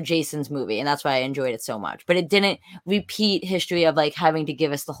still Jason's movie, and that's why I enjoyed it so much. But it didn't repeat history of like having to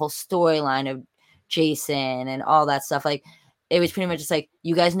give us the whole storyline of Jason and all that stuff. Like it was pretty much just like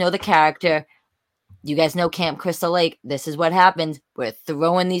you guys know the character, you guys know Camp Crystal Lake. This is what happens. We're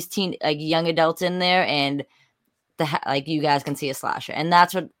throwing these young adults in there, and like you guys can see a slasher, and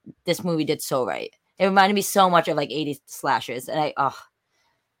that's what this movie did so right. It reminded me so much of like 80s slashers, and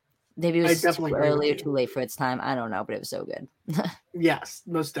maybe it I was too definitely agree with early or you. too late for its time. I don't know, but it was so good. Yes,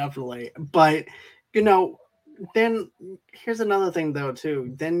 most definitely. But you know, then here's another thing though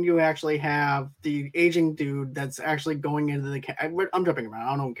too. Then you actually have the aging dude that's actually going into the. I'm jumping around.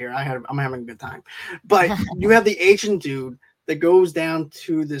 I don't care. I'm having a good time. But you have the Asian dude that goes down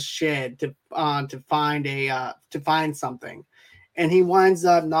to this shed to find something, and he winds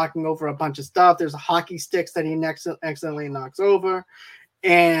up knocking over a bunch of stuff. There's hockey sticks that he accidentally knocks over,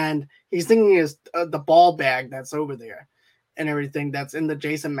 and he's thinking is the ball bag that's over there and everything that's in the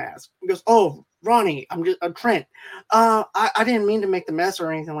Jason mask. He goes, "Oh, Ronnie, I'm Trent. I didn't mean to make the mess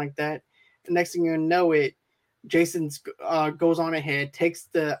or anything like that." And next thing you know, Jason's goes on ahead, takes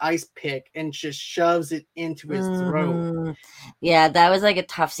the ice pick, and just shoves it into his throat. Mhm. Yeah, that was, like, a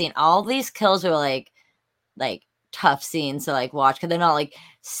tough scene. All these kills were, like, tough scenes to, like, watch because 'cause they're not, like,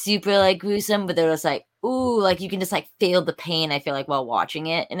 super, like, gruesome, but they're just like, ooh, like, you can just, like, feel the pain, I feel like, while watching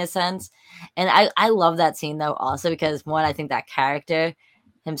it in a sense, and I love that scene, though, also because, 1, I think that character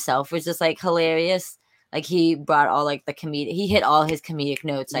himself was just, like, hilarious. Like, he brought all, like, he hit all his comedic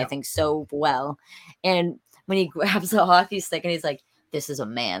notes, I Yeah, think, so well, and when he grabs the hockey stick and he's like, "This is a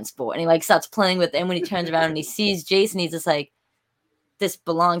man's sport," and he, like, starts playing with it, and when he turns around and he sees Jason, he's just like, "This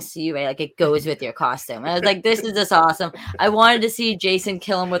belongs to you, right? Like, it goes with your costume." And I was like, "This is just awesome." I wanted to see Jason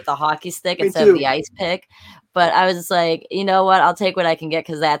kill him with the hockey stick me instead of the too. ice pick, but I was just like, "You know what? I'll take what I can get,"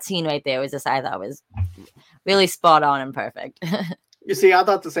 because that scene right there was just I thought was really spot on and perfect. You see, I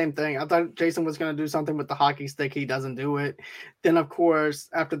thought the same thing. I thought Jason was going to do something with the hockey stick. He doesn't do it. Then, of course,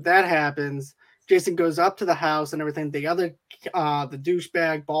 after that happens, Jason goes up to the house and everything. The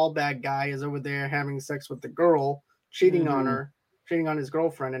douchebag, ball bag guy is over there having sex with the girl, cheating on Mhm. her, cheating on his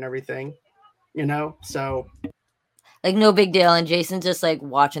girlfriend and everything, you know? So, Like, no big deal, and Jason's just, like,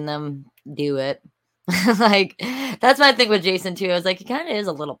 watching them do it. Like, that's my thing with Jason too. I was like, he kinda is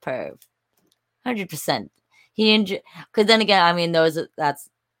a little perv. 100%. He enjoy because then again, I mean, that's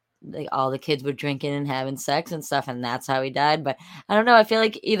like all the kids were drinking and having sex and stuff, and that's how he died. But I don't know. I feel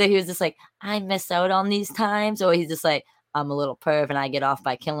like either he was just like, I miss out on these times, or he's just like, I'm a little perv and I get off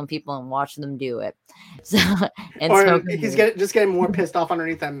by killing people and watching them do it. So and Or smoking he's weed. just getting more pissed off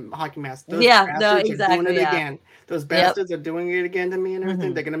underneath that hockey mask. Those Yeah, no, bastards are doing exactly. it Yeah. again. Those Yep. bastards are doing it again to me and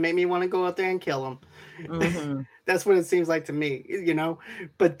everything. They're gonna make me want to go out there and kill them. Mm-hmm. That's what it seems like to me,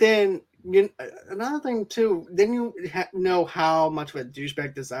 But then another thing too. Then you know how much of a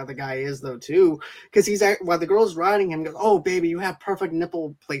douchebag this other guy is, though, too, because while the girl's riding him, goes, "Oh, baby, you have perfect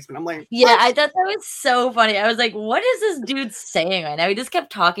nipple placement." I'm like, Yeah, what? I thought that was so funny. I was like, what is this dude saying right now? He just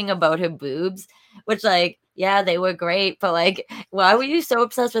kept talking about her boobs, which, like, yeah, they were great, but like, why were you so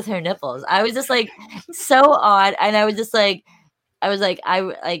obsessed with her nipples? I was just like, so odd. And I was just like, that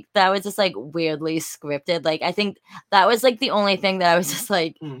was just like weirdly scripted. Like, I think that was like the only thing that I was just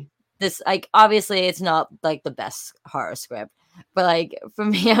like, this, like, obviously it's not like the best horror script, but like for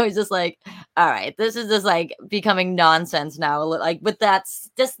me, I was just like, all right, this is just like becoming nonsense now. Like with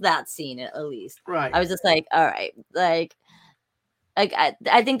just that scene at least, Right. I was just like, all right, like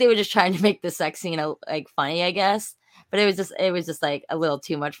I think they were just trying to make the sex scene like funny, I guess, but it was just like a little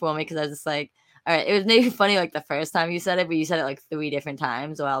too much for me because I was just like, all right, it was maybe funny like the first time you said it, but you said it like 3 different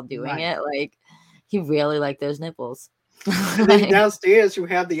times while doing Right. it. Like he really liked those nipples. And then downstairs you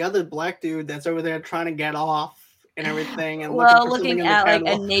have the other black dude that's over there trying to get off and everything and looking Well, for something looking in the at like a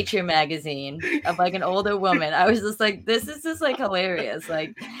catalog. nature magazine of like an older woman, I was just like, this is just like hilarious.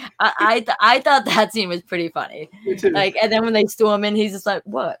 Like, I thought that scene was pretty funny. Me too. Like, and then when they storm in, he's just like,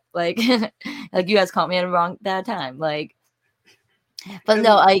 what? Like, like you guys caught me at a wrong bad time. Like, but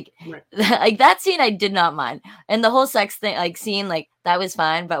no, like, Right. like that scene I did not mind, and the whole sex thing, like scene, like that was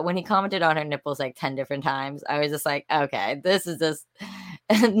fine. But when he commented on her nipples like 10 different times, I was just like, okay, this is just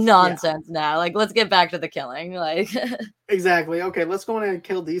nonsense now. Like, let's get back to the killing. Like, Exactly. Okay, let's go in and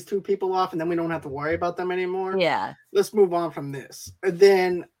kill these 2 people off, and then we don't have to worry about them anymore. yeah. Let's move on from this. And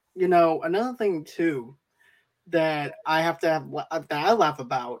then another thing too that I have to have that I laugh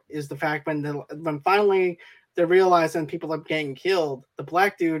about is the fact when finally they're realizing people are getting killed, the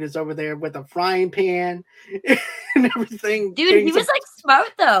black dude is over there with a frying pan and everything. Dude, he was like smart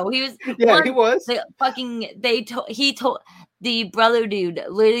though. He was he was. He told the brother dude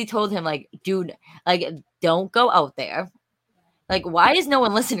literally told him like, dude, like don't go out there. Like, why is no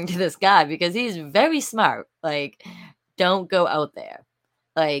one listening to this guy? Because he's very smart. Like, don't go out there.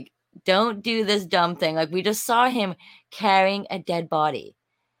 Like, don't do this dumb thing. Like, we just saw him carrying a dead body.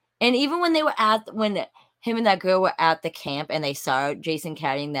 And even when when him and that girl were at the camp and they saw Jason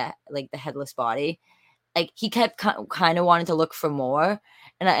carrying that, like, the headless body, like, he kept kind of wanting to look for more.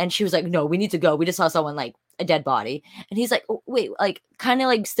 And she was like, no, we need to go. We just saw someone, like, a dead body. And he's like, oh, wait, like, kind of,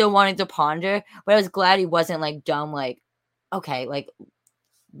 like, still wanting to ponder. But I was glad he wasn't, like, dumb, like, okay, like,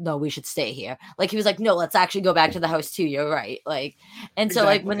 no, we should stay here. Like, he was like, no, let's actually go back to the house too. You're right. Like, and so,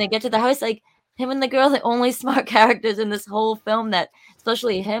 like, when they get to the house, like, him and the girl, the only smart characters in this whole film that,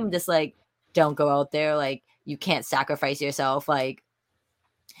 especially him, just like, don't go out there. Like, you can't sacrifice yourself. Like,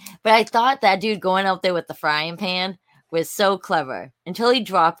 but I thought that dude going out there with the frying pan was so clever. Until he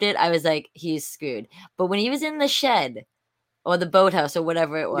dropped it, I was like, he's screwed. But when he was in the shed or the boathouse or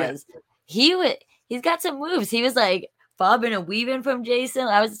whatever it was, he's got some moves. He was like bobbing and weaving from Jason.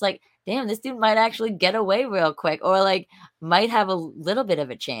 I was just like, damn, this dude might actually get away real quick, or like might have a little bit of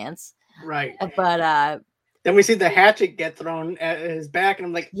a chance. Right. But then we see the hatchet get thrown at his back, and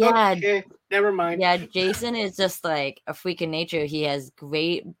I'm like, yeah, okay, never mind. Yeah, Jason is just like a freak in nature. He has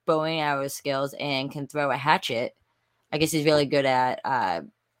great bow and arrow skills and can throw a hatchet. I guess he's really good at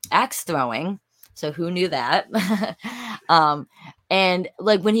axe throwing. So who knew that? And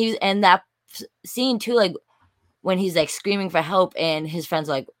like when he's in that scene too, like when he's like screaming for help and his friends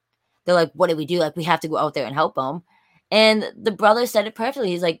like, they're like, what do we do? Like, we have to go out there and help him. And the brother said it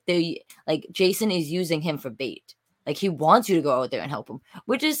perfectly. He's like, Jason is using him for bait. Like, he wants you to go out there and help him,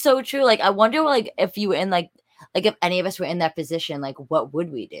 which is so true. Like, I wonder, like, if you were in, like if any of us were in that position, like, what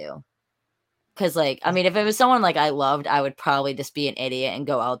would we do? Because, like, I mean, if it was someone, like, I loved, I would probably just be an idiot and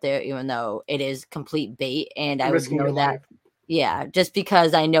go out there, even though it is complete bait. And I would know that. Life. Yeah, just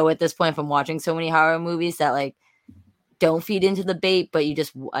because I know at this point from watching so many horror movies that, like, don't feed into the bait, but you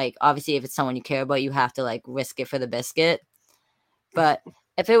just, like, obviously, if it's someone you care about, you have to, like, risk it for the biscuit. But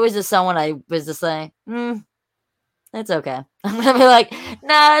if it was just someone I was just like, it's okay. I'm gonna be like,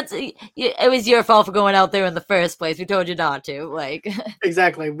 nah, it was your fault for going out there in the first place. We told you not to. Like,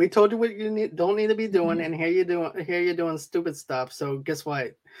 exactly. We told you what you don't need to be doing, and here you're doing stupid stuff. So guess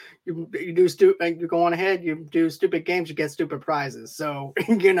what? You do you go on ahead. You do stupid games. You get stupid prizes. So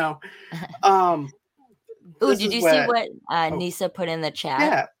Ooh, did you see what Nisa put in the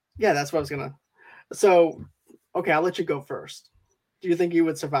chat? Yeah, that's what I was gonna. So, okay, I'll let you go first. Do you think you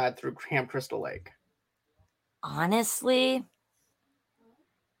would survive through Camp Crystal Lake? honestly,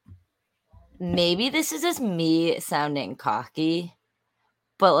 maybe this is just me sounding cocky,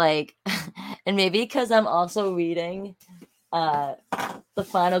 but like, and maybe because I'm also reading the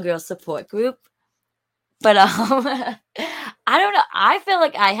Final Girl support group. But I don't know. I feel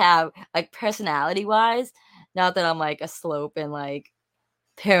like I have like personality wise, not that I'm like a slope and like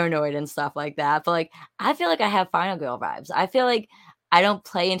paranoid and stuff like that, but like I feel like I have Final Girl vibes. I feel like I don't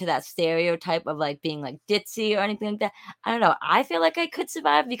play into that stereotype of like being like ditzy or anything like that. I don't know. I feel like I could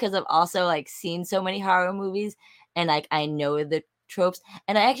survive because I've also like seen so many horror movies and like I know the tropes.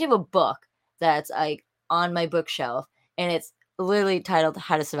 And I actually have a book that's like on my bookshelf and it's literally titled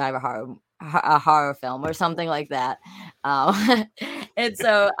How to Survive a horror film or something like that. Um, and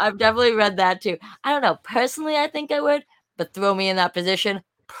so I've definitely read that too. I don't know. Personally, I think I would, but throw me in that position,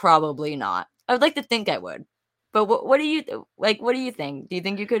 probably not. I would like to think I would. But what do you like? What do you think? Do you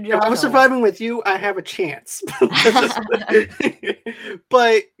think you could do If I it? was Or surviving with you, I have a chance.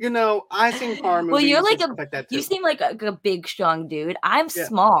 But I've seen horror well, you're movies like and stuff like that you too. seem like a big, strong dude. I'm Yeah,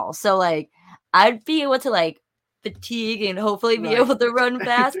 small, so like I'd be able to like fatigue and hopefully be right. able to run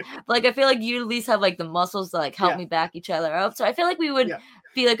fast. But like I feel like you at least have like the muscles to like help Yeah, me back each other up. So I feel like we would yeah.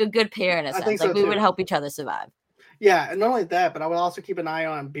 be like a good pair in a I sense. think Like so we would too. help each other survive. Yeah, and not only that, but I would also keep an eye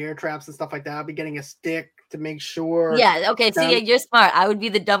on bear traps and stuff like that. I'll be getting a stick to make sure Yeah, okay, so yeah, them. you're smart. I would be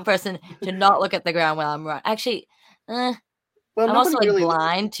the dumb person to not look at the ground while I'm running. Actually, Well, I'm also nobody like really.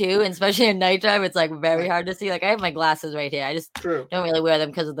 blind too, and especially at nighttime, it's like very Right. hard to see. Like I have my glasses right here. I just True. don't really wear them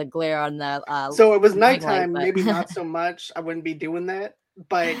because of the glare on the So it was ring light. nighttime, But maybe not so much. I wouldn't be doing that.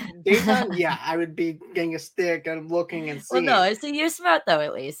 But daytime, yeah, I would be getting a stick and looking and well, seeing. no, so you're smart though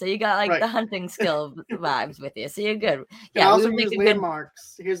at least. So you got like Right. the hunting skill vibes with you. So you're good. And I Yeah, we also would make use a good.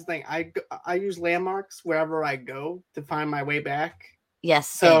 landmarks. Here's the thing: I use landmarks wherever I go to find my way back. Yes,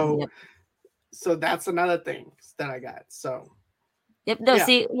 same. So Yep. so that's another thing that I got. So Yep. No, yeah,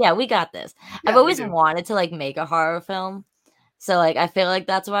 see, yeah, we got this. I've yeah, we always do. wanted to like make a horror film, so like I feel like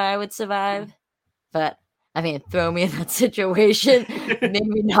that's why I would survive. But I mean, throw me in that situation,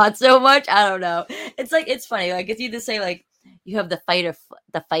 maybe not so much. I don't know. It's like it's funny. Like it's either say like you have the fight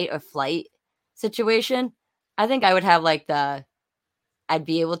or flight situation. I think I would have like the I'd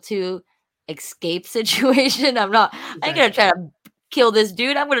be able to escape situation. I ain't gonna Exactly. try to kill this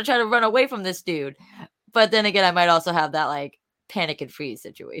dude. I'm gonna try to run away from this dude. But then again, I might also have that like panic and freeze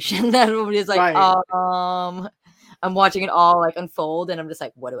situation. That is like, Right. I'm watching it all like unfold, and I'm just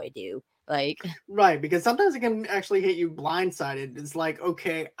like, what do I do? Like, Right. Because sometimes it can actually hit you blindsided. It's like,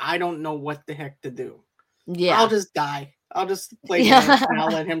 okay, I don't know what the heck to do. I'll yeah. just die. I'll just play dead Yeah. and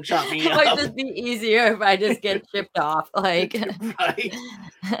I'll let him chop me It might up. just be easier if I just get shipped off, like Right.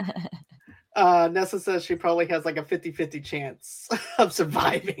 Nessa says she probably has like a 50-50 chance of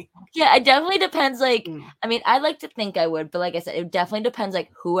surviving. yeah, it definitely depends, like Mm, I mean, I'd like to think I would, but like I said, it definitely depends,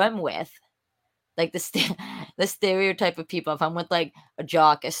 like, who I'm with, like, the stereotype of people. If I'm with, like, a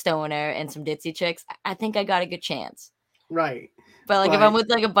jock, a stoner, and some ditzy chicks, I think I got a good chance. right. But, like, if I'm But with,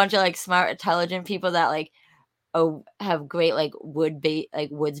 like, a bunch of, like, smart, intelligent people that, like, oh, have great, like,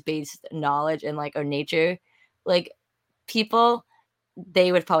 woods-based knowledge and, like, or nature, like, people,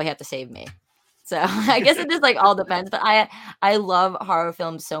 they would probably have to save me. So I guess it just like all depends. But I love horror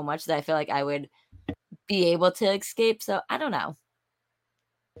films so much that I feel like I would be able to escape. So I don't know.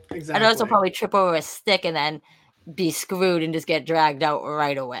 I'd also exactly. probably trip over a stick and then be screwed and just get dragged out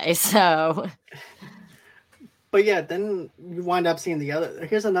right away. So But yeah, then you wind up seeing the other.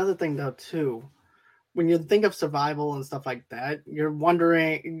 Here's another thing though too. When you think of survival and stuff like that, you're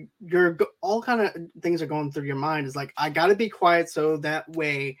wondering, all kind of things are going through your mind. Is like, I got to be quiet so that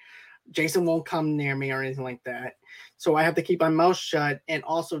way Jason won't come near me or anything like that. So I have to keep my mouth shut. And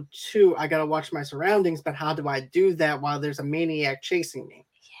also, too, I got to watch my surroundings. But how do I do that while there's a maniac chasing me?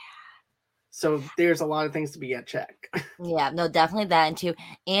 So there's a lot of things to be at check. yeah, no, definitely that and too.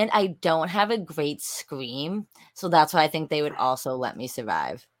 And I don't have a great scream, so that's why I think they would also let me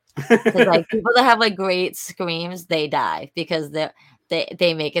survive. Because like people that have like great screams, they die because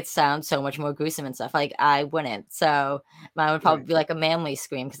they make it sound so much more gruesome and stuff. Like I wouldn't. So mine would probably Right. be like a manly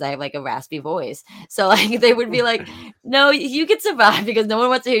scream because I have like a raspy voice. So like they would be like, no, you can survive because no one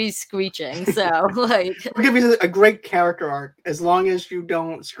wants to hear you screeching. So like We'll give you a great character arc as long as you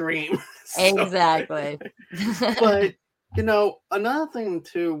don't scream. So, exactly. but another thing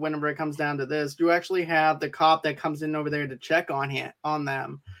too, whenever it comes down to this, you actually have the cop that comes in over there to check on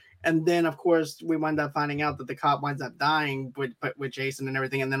them, and then of course we wind up finding out that the cop winds up dying with Jason and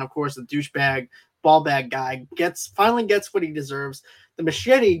everything, and then of course the douchebag ball bag guy finally gets what he deserves. The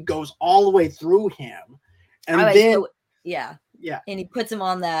machete goes all the way through him, All and right, then so yeah. yeah, And he puts him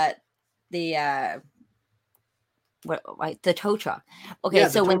on the the tow truck. Okay, Yeah,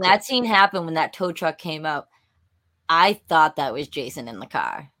 the so tow when truck. that scene happened, when that tow truck came up, I thought that was Jason in the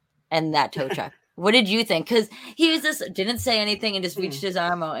car and that tow truck. What did you think? Because he was just didn't say anything and just reached his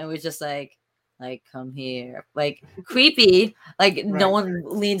arm out and was just like come here, like creepy. Like no Right. one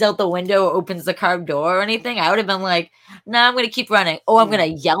leans out the window or opens the car door or anything. I would have been like, nah, I'm gonna keep running. Oh, I'm gonna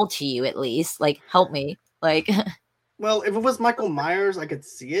yell to you at least, like help me, like. Well, if it was Michael Myers, I could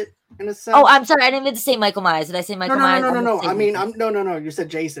see it in a sense. Oh, I'm sorry, I didn't mean to say Michael Myers. Did I say Michael Myers? No. I mean, Jason. no. You said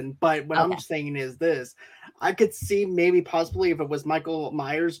Jason, but what I'm Okay. saying is this: I could see maybe possibly if it was Michael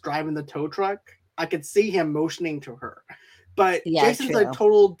Myers driving the tow truck, I could see him motioning to her. But Yeah, Jason's a true.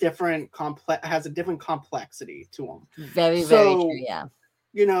 total different has a different complexity to him. Very, very true. Yeah.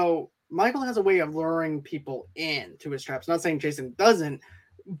 You know, Michael has a way of luring people in to his traps. Not saying Jason doesn't,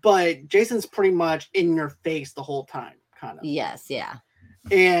 but Jason's pretty much in your face the whole time, kind of. Yes. Yeah.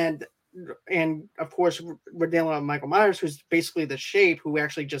 And of course we're dealing with Michael Myers, who's basically the shape who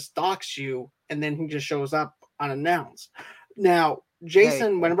actually just stalks you, and then he just shows up unannounced. Now,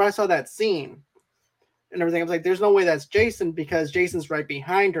 Jason, whenever I saw that scene and everything, I was like, "There's no way that's Jason," because Jason's right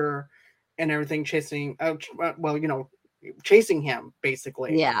behind her and everything, chasing him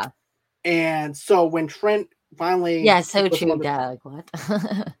basically. Yeah. And so when Trent finally, yeah, so true, Doug. What?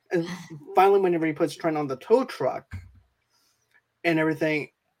 and finally, whenever he puts Trent on the tow truck and everything.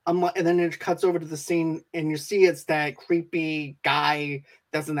 And then it cuts over to the scene, and you see it's that creepy guy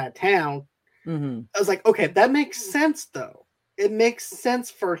that's in that town. Mm-hmm. I was like, okay, that makes sense, though. It makes sense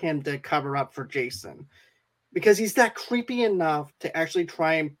for him to cover up for Jason because he's that creepy enough to actually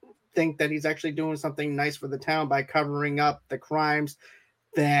try and think that he's actually doing something nice for the town by covering up the crimes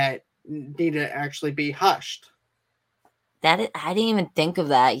that need to actually be hushed. I didn't even think of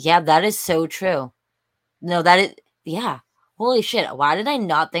that. Yeah, that is so true. No, yeah. Holy shit. Why did I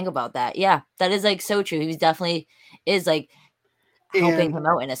not think about that? Yeah, that is like so true. He definitely is like helping him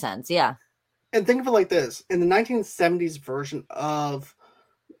out in a sense. Yeah. And think of it like this. In the 1970s version of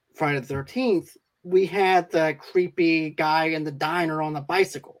Friday the 13th, we had the creepy guy in the diner on the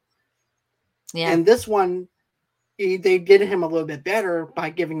bicycle. Yeah. And this one, they did him a little bit better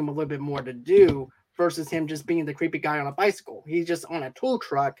by giving him a little bit more to do versus him just being the creepy guy on a bicycle. He's just on a tool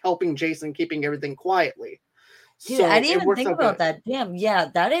truck helping Jason, keeping everything quietly. Dude, so I didn't even think about that. Damn, yeah,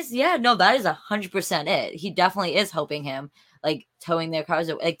 that is 100% it. He definitely is helping him, like towing their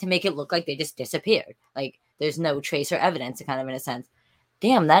cars, like to make it look like they just disappeared. Like there's no trace or evidence, kind of in a sense.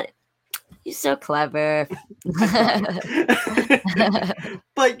 Damn, he's so clever.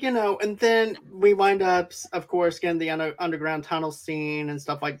 But and then we wind up, of course, getting the underground tunnel scene and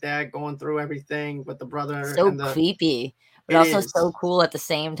stuff like that, going through everything with the brother. So creepy, but also so cool at the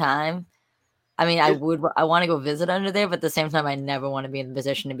same time. I mean, I want to go visit under there, but at the same time, I never want to be in the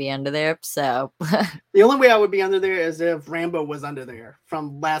position to be under there. So the only way I would be under there is if Rambo was under there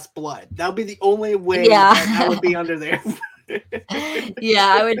from Last Blood. That would be the only way that I would be under there.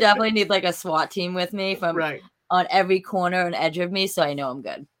 Yeah, I would definitely need like a SWAT team with me on every corner and edge of me, so I know I'm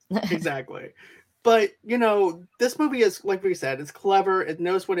good. Exactly. But, this movie is, like we said, it's clever. It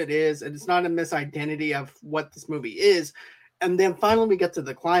knows what it is. And it's not a misidentity of what this movie is. And then finally we get to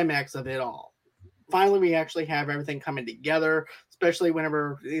the climax of it all. Finally, we actually have everything coming together, especially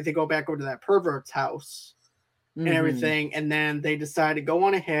whenever they go back over to that pervert's house and everything. And then they decide to go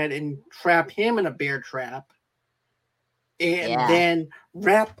on ahead and trap him in a bear trap. And then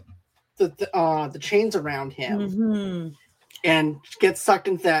wrap the chains around him and get sucked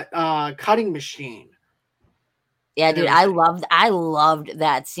into that cutting machine. Yeah, dude, I loved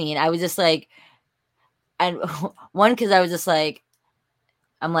that scene. I was just like, and one, because I was just like,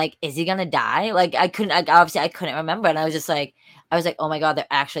 I'm like, is he gonna die? Like, I couldn't remember, and I was like, oh my god, they're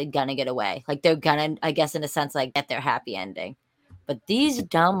actually gonna get away. Like, they're gonna, I guess, in a sense, like, get their happy ending. But these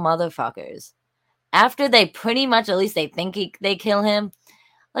dumb motherfuckers, after they pretty much, at least they think they kill him,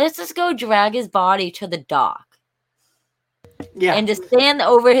 let's just go drag his body to the dock. Yeah. And just stand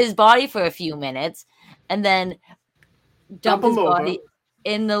over his body for a few minutes, and then dump his body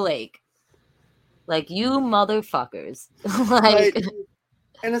in the lake. Like, you motherfuckers. Like,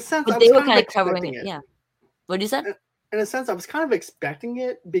 in a sense, but they were kind of covering it. Yeah. What did you say? In a sense, I was kind of expecting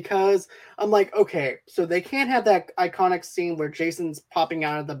it because I'm like, okay, so they can't have that iconic scene where Jason's popping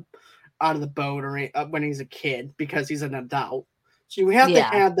out of the boat or when he's a kid because he's an adult. So you have to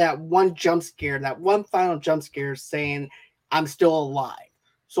have that one jump scare, that one final jump scare saying, "I'm still alive."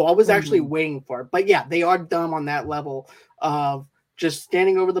 So I was actually waiting for it. But yeah, they are dumb on that level of just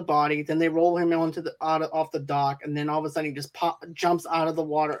standing over the body. Then they roll him onto off the dock, and then all of a sudden he just jumps out of the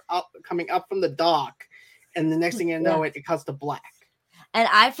water, coming up from the dock, and the next thing you know, it cuts to black. And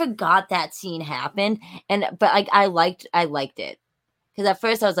I forgot that scene happened, but like I liked it because at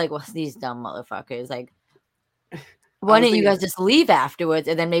first I was like, "Well, these dumb motherfuckers! Like, why didn't you guys just leave afterwards?"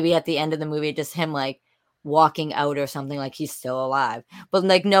 And then maybe at the end of the movie, just him like walking out or something, like he's still alive. But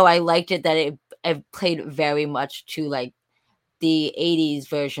like, no, I liked it that it played very much to like the '80s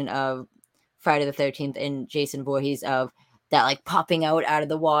version of Friday the 13th and Jason Voorhees of that like popping out of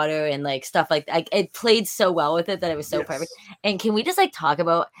the water and like stuff like that. It played so well with it that it was so perfect. And can we just like talk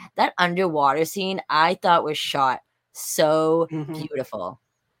about that underwater scene? I thought was shot so beautiful.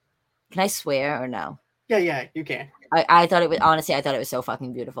 Can I swear or no? Yeah, you can. I thought it was honestly, I thought it was so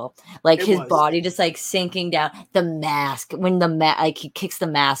fucking beautiful. Like his body just like sinking down. The mask when like he kicks the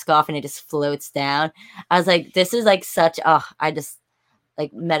mask off and it just floats down. I was like, this is like such. I just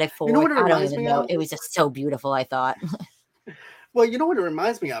like metaphor. You know what it I don't reminds even me know. of? It was just so beautiful. I thought. Well, you know what it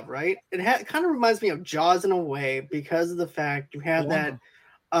reminds me of, right? It kind of reminds me of Jaws in a way because of the fact you have that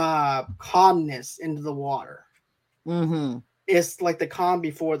calmness into the water. Mm-hmm. It's like the calm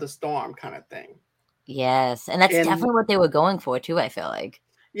before the storm kind of thing. Yes, and that's definitely what they were going for too, I feel like.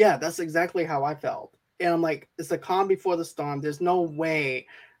 Yeah, that's exactly how I felt. And I'm like, it's the calm before the storm. There's no way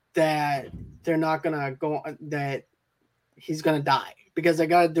that they're not gonna go that he's gonna die because they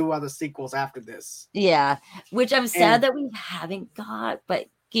gotta do other sequels after this. Yeah, which I'm sad that we haven't got, but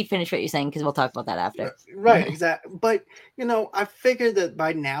keep finish what you're saying because we'll talk about that after. Right, exactly. But you know, I figured that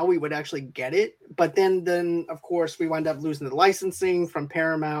by now we would actually get it, but then of course we wind up losing the licensing from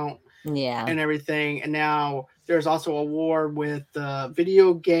Paramount. Yeah, and everything, and now there's also a war with the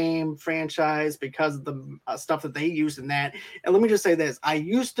video game franchise because of the stuff that they used in that. And let me just say this: I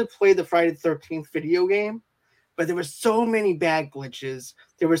used to play the Friday the 13th video game, but there were so many bad glitches.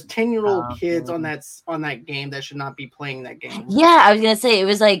 There was 10-year-old kids on that game that should not be playing that game. Yeah, I was gonna say it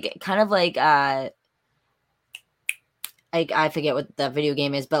was like kind of like I forget what the video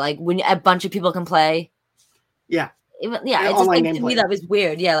game is, but like when a bunch of people can play. Yeah. It's just like to me that was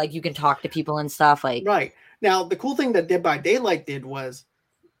weird. Yeah, like you can talk to people and stuff. Like right now, the cool thing that Dead by Daylight did was,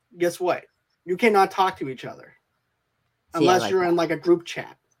 guess what? You cannot talk to each other unless you're in like a group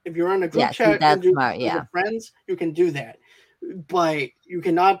chat. If you're in a group chat that's smart, with friends, you can do that. But you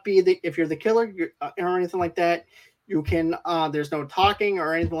cannot be if you're the killer or anything like that. You can. There's no talking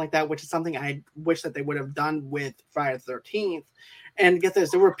or anything like that, which is something I wish that they would have done with Friday the 13th. And get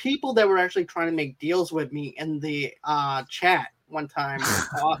this, there were people that were actually trying to make deals with me in the chat one time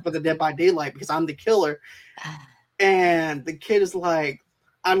for the Dead by Daylight because I'm the killer. And the kid is like,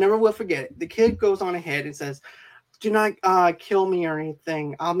 I never will forget it. The kid goes on ahead and says, do not kill me or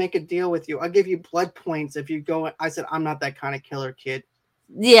anything. I'll make a deal with you. I'll give you blood points if you go. I said, I'm not that kind of killer, kid.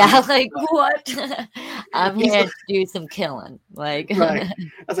 Yeah, like what? I'm here to do some killing. Like, right.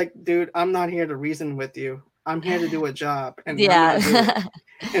 I was like, dude, I'm not here to reason with you. I'm here to do a job. And yeah.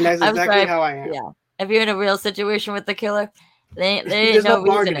 And that's exactly how I am. Yeah. If you're in a real situation with the killer, there's no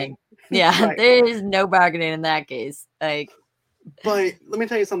reasoning. Yeah, right. There is no bargaining in that case. Like, but let me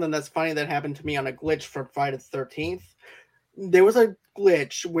tell you something that's funny that happened to me on a glitch for Friday the 13th. There was a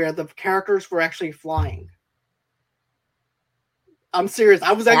glitch where the characters were actually flying. I'm serious.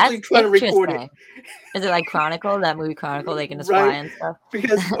 I was actually trying to record it. Is it like Chronicle, that movie Chronicle? They can just fly and stuff.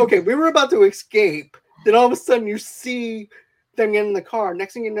 Because we were about to escape. Then all of a sudden you see them get in the car.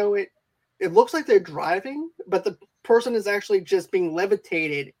 Next thing you know, it looks like they're driving, but the person is actually just being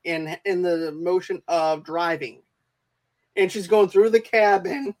levitated in the motion of driving. And she's going through the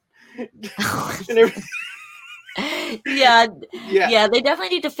cabin and everything. Yeah, they definitely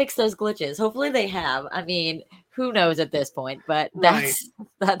need to fix those glitches. Hopefully they have. I mean, who knows at this point, but that's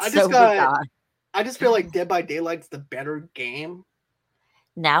so bizarre. I just feel like Dead by Daylight's the better game.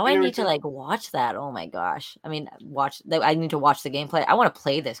 Now I need to like watch that. Oh my gosh. I mean, I need to watch the gameplay. I want to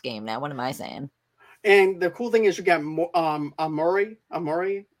play this game now. What am I saying? And the cool thing is you got Amori.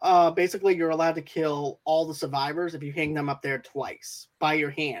 Basically, you're allowed to kill all the survivors if you hang them up there twice by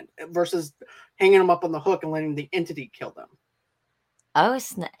your hand versus hanging them up on the hook and letting the entity kill them. Oh,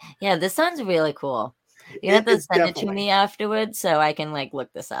 yeah, this sounds really cool. You have to send it to me afterwards so I can like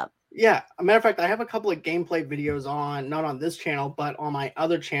look this up. Yeah, a matter of fact, I have a couple of gameplay videos not on this channel, but on my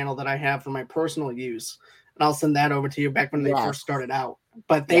other channel that I have for my personal use. And I'll send that over to you back when they first started out.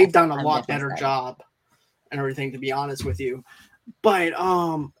 But they've done a lot better job and everything, to be honest with you. But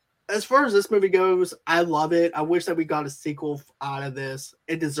as far as this movie goes, I love it. I wish that we got a sequel out of this.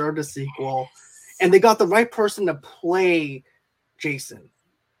 It deserved a sequel. And they got the right person to play Jason.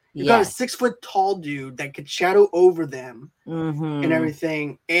 You got a 6-foot-tall dude that could shadow over them and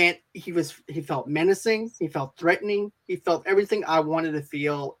everything. And he felt menacing. He felt threatening. He felt everything I wanted to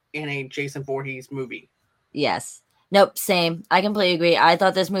feel in a Jason Voorhees movie. Yes. Nope, same. I completely agree. I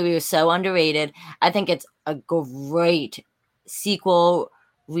thought this movie was so underrated. I think it's a great sequel,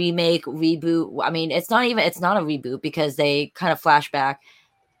 remake, reboot. I mean, it's not a reboot because they kind of flash back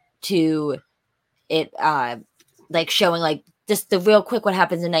to it like showing like just the real quick what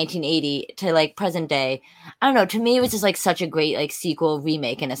happens in 1980 to like present day. I don't know, to me it was just like such a great like sequel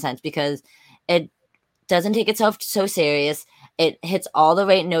remake in a sense because it doesn't take itself so serious. It hits all the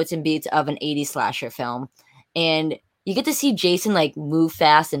right notes and beats of an 80s slasher film. And you get to see Jason like move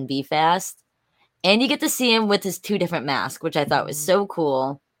fast and be fast. And you get to see him with his two different masks, which I thought was so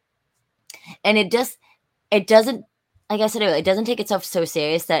cool. And it doesn't, like I said earlier, it doesn't take itself so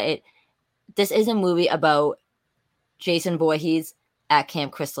serious that this is a movie about Jason Voorhees at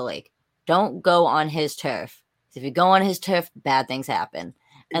Camp Crystal Lake. Don't go on his turf. If you go on his turf, bad things happen.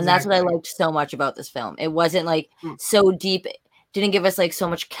 And that's what I liked so much about this film. It wasn't like so deep. It didn't give us like so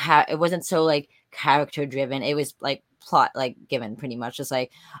much. It wasn't so like character driven. It was like plot like given pretty much. Just like,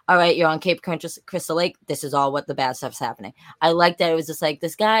 all right, you're on Cape Crystal Lake. This is all what the bad stuff's happening. I like that it was just like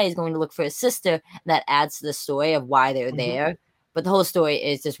this guy is going to look for his sister. And that adds to the story of why they're there. But the whole story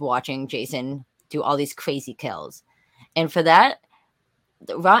is just watching Jason do all these crazy kills. And for that,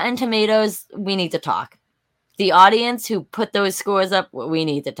 Rotten Tomatoes, we need to talk. The audience who put those scores up, we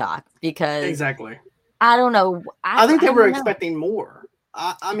need to talk because exactly. I don't know. I think they were expecting more.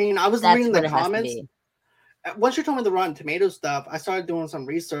 I mean, I was reading the comments. Once you told me the Rotten Tomatoes stuff, I started doing some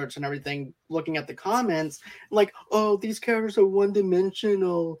research and everything, looking at the comments. Like, oh, these characters are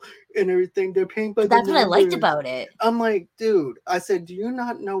one-dimensional and everything. They're painted by That's what I liked about it. I'm like, dude, I said, do you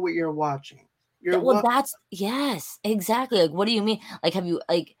not know what you're watching? Yes, exactly. Like, what do you mean? Like, have you,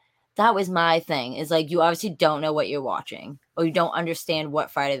 like, that was my thing, is like, you obviously don't know what you're watching, or you don't understand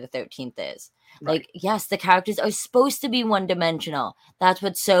what Friday the 13th is. Right. Like, yes, the characters are supposed to be one-dimensional. That's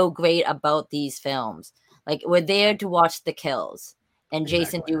what's so great about these films. Like, we're there to watch the kills and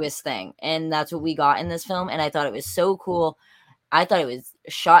Jason do his thing. And that's what we got in this film. And I thought it was so cool. I thought it was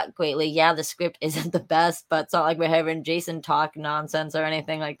shot greatly. Yeah, the script isn't the best, but it's not like we're having Jason talk nonsense or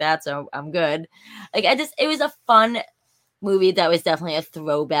anything like that. So I'm good. Like, it was a fun movie that was definitely a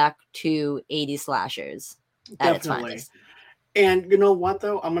throwback to 80s slashers at its finest. And you know what,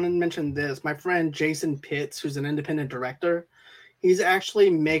 though? I'm going to mention this. My friend Jason Pitts, who's an independent director, he's actually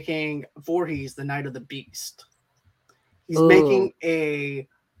making Voorhees the Night of the Beast. He's making a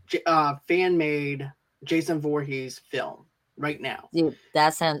fan-made Jason Voorhees film right now. Dude,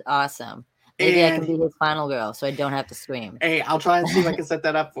 that sounds awesome. Maybe I can be his final girl so I don't have to scream. Hey, I'll try and see if I can set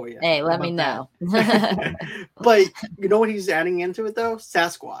that up for you. Hey, let me know. But you know what he's adding into it, though?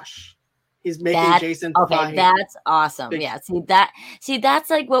 Sasquatch. He's making Jason. Okay, that's awesome. Yeah, see, that's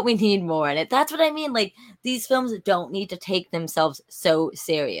like what we need more in it. That's what I mean. Like, these films don't need to take themselves so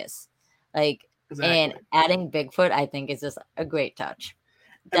serious. Like, and adding Bigfoot, I think, is just a great touch.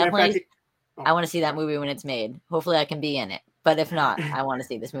 Definitely, I want to see that movie when it's made. Hopefully, I can be in it. But if not, I want to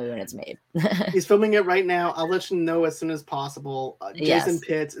see this movie when it's made. He's filming it right now. I'll let you know as soon as possible. Jason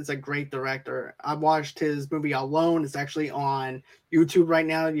Pitts is a great director. I watched his movie Alone. It's actually on YouTube right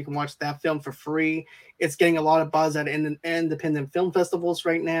now. You can watch that film for free. It's getting a lot of buzz at independent film festivals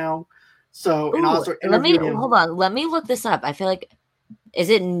right now. So, and also hold on. Let me look this up. I feel like,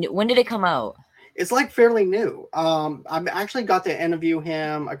 when did it come out? It's like fairly new. I actually got to interview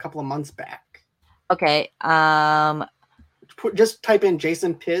him a couple of months back. Okay. Just type in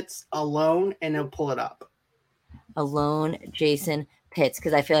Jason Pitts Alone and it'll pull it up. Alone, Jason Pitts,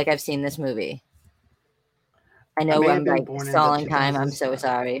 because I feel like I've seen this movie. I know I'm like stalling time. I'm so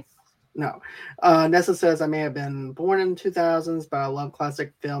sorry. No. Nessa says I may have been born in 2000s, but I love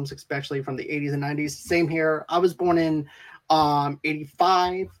classic films, especially from the 80s and 90s. Same here. I was born in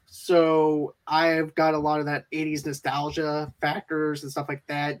 85, so I've got a lot of that 80s nostalgia factors and stuff like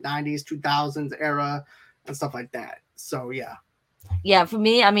that, 90s, 2000s era and stuff like that. So yeah, for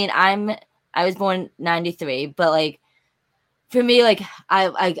me, I mean, I was born 93, but like for me, like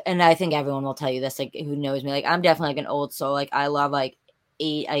I and I think everyone will tell you this, like who knows me, like I'm definitely like an old soul. Like I love like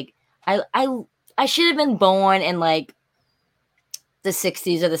I should have been born in like the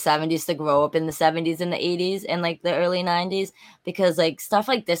 60s or the 70s to grow up in the 70s and the 80s and like the early 90s, because like stuff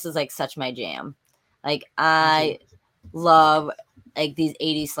like this is like such my jam. Like I love like these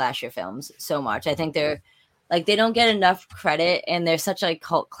 80s slasher films so much. I think they're like, they don't get enough credit, and they're such like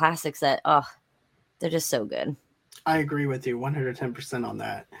cult classics that, they're just so good. I agree with you 110% on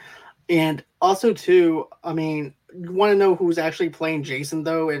that. And also, too, I mean, you want to know who's actually playing Jason,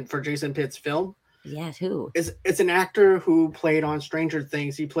 though, and for Jason Pitts' film? Yes, who? It's an actor who played on Stranger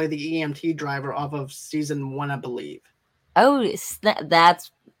Things. He played the EMT driver off of season 1, I believe. Oh,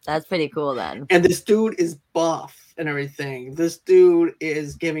 that's That's pretty cool then. And this dude is buff and everything. This dude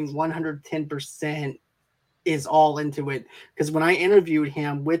is giving 110%, is all into it. Because when I interviewed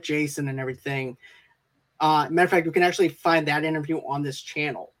him with Jason and everything, matter of fact, you can actually find that interview on this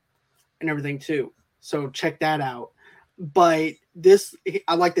channel and everything too. So check that out. But this,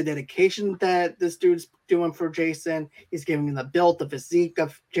 I like the dedication that this dude's doing for Jason. He's giving him the build, the physique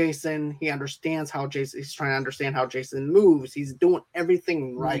of Jason. He understands how Jason, he's trying to understand how Jason moves. He's doing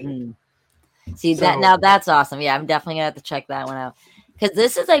everything right. Mm-hmm. See, that now that's awesome. Yeah, I'm definitely gonna have to check that one out. Because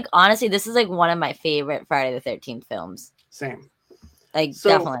this is like, honestly, this is like one of my favorite Friday the 13th films. Same. Like,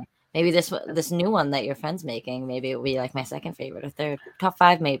 definitely. Maybe this new one that your friend's making, maybe it will be like my second favorite or third. Top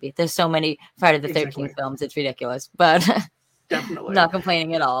 5, maybe. There's so many Friday the 13th films, it's ridiculous. But definitely. I'm not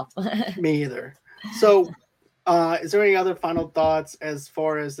complaining at all. Me either. So, is there any other final thoughts as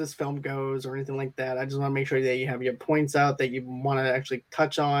far as this film goes or anything like that? I just want to make sure that you have your points out that you want to actually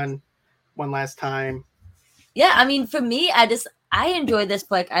touch on one last time. Yeah, I mean, for me, I enjoyed this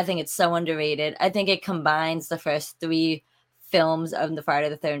flick. I think it's so underrated. I think it combines the first 3 films of the Friday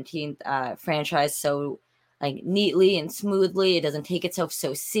the 13th franchise so like neatly and smoothly. It doesn't take itself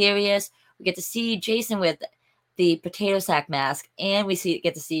so serious. We get to see Jason with the potato sack mask, and we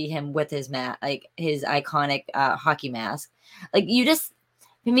get to see him with his his iconic hockey mask. Like,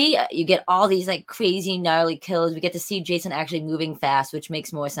 for me, you get all these like crazy gnarly kills. We get to see Jason actually moving fast, which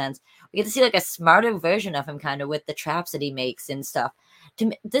makes more sense. We get to see like a smarter version of him, kind of with the traps that he makes and stuff.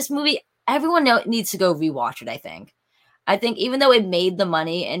 This movie, everyone needs to go rewatch it. I think even though it made the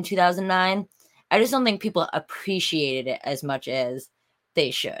money in 2009, I just don't think people appreciated it as much as they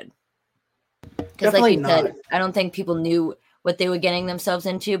should. Because like you said, I don't think people knew what they were getting themselves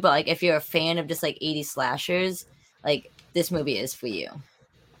into. But like, if you're a fan of just like 80s slashers, like this movie is for you.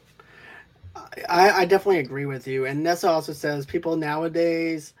 I definitely agree with you. And Nessa also says people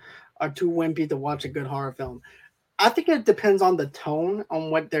nowadays are too wimpy to watch a good horror film. I think it depends on the tone, on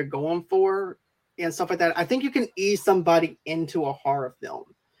what they're going for and stuff like that. I think you can ease somebody into a horror film,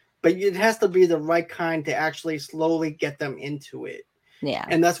 but it has to be the right kind to actually slowly get them into it. Yeah.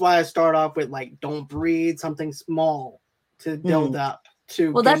 And that's why I start off with like Don't Breathe, something small to build up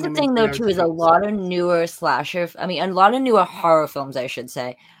to. Well, that's the thing though too, is a lot of newer a lot of newer horror films, I should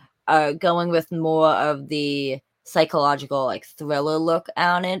say, are going with more of the psychological like thriller look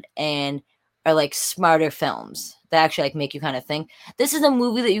on it, and are like smarter films that actually like make you kind of think. This is a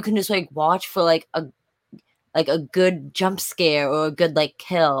movie that you can just like watch for like a good jump scare or a good like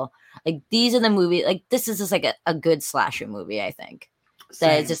kill. Like, these are the movies, like this is just like a good slasher movie, I think.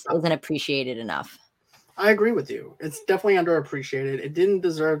 That it just isn't appreciated enough. I agree with you. It's definitely underappreciated. It didn't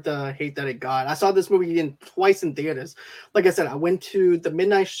deserve the hate that it got. I saw this movie twice in theaters. Like I said, I went to the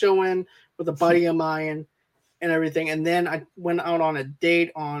midnight showing with a buddy of mine and everything, and then I went out on a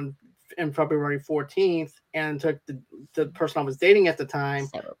date in February 14th and took the person I was dating at the time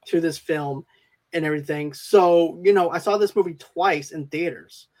to this film and everything. So, I saw this movie twice in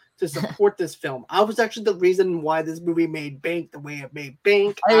theaters to support this film. I was actually the reason why this movie made bank the way it made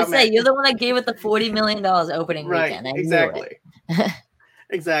bank. I would say you're the one that gave it the $40 million opening weekend. Exactly.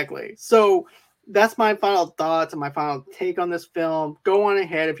 Exactly. So that's my final thoughts and my final take on this film. Go on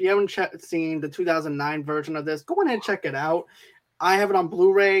ahead. If you haven't seen the 2009 version of this, go on ahead and check it out. I have it on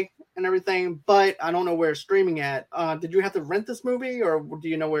Blu-ray and everything, but I don't know where it's streaming at. Did you have to rent this movie, or do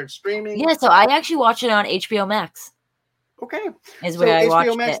you know where it's streaming? Yeah, so I actually watched it on HBO Max. Okay. Is where I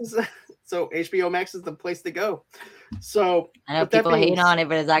watched it. So HBO Max is the place to go. So I know people hate on it,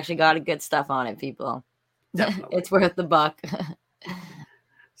 but it's actually got good stuff on it, people. Definitely. It's worth the buck.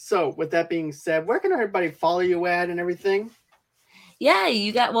 So with that being said, where can everybody follow you at and everything? Yeah,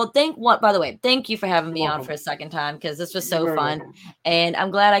 by the way, thank you for having me on for a second time, because this was so fun. Welcome. And I'm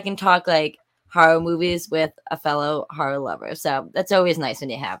glad I can talk like horror movies with a fellow horror lover. So that's always nice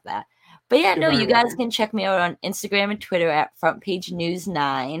when you have that. But yeah, you guys can check me out on Instagram and Twitter at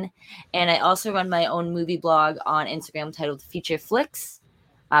FrontPageNews9. And I also run my own movie blog on Instagram titled Feature Flicks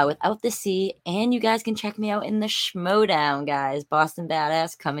without the C. And you guys can check me out in the Schmodown, guys. Boston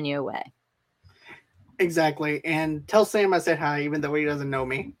Badass coming your way. Exactly. And tell Sam I said hi, even though he doesn't know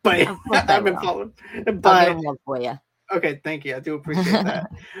me. But I've been following. But love for you. Okay, thank you. I do appreciate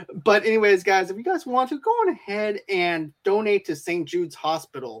that. But anyways, guys, if you guys want to, go on ahead and donate to St. Jude's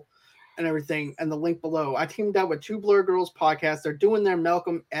Hospital and everything, and the link below. I teamed up with Two Blur Girls podcast. They're doing their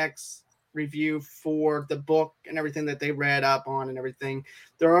Malcolm X review for the book and everything that they read up on and everything.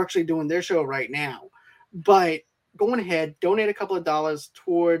 They're actually doing their show right now. But go on ahead, donate a couple of dollars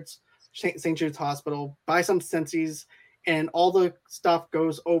towards St. Jude's Hospital, buy some Scentsies, and all the stuff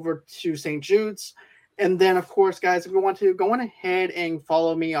goes over to St. Jude's And then, of course, guys, if you want to go on ahead and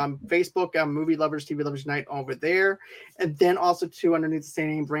follow me on Facebook, Movie Lovers, TV Lovers Unite over there. And then also, too, underneath the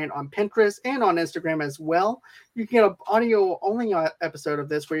same name brand on Pinterest and on Instagram as well. You can get an audio only episode of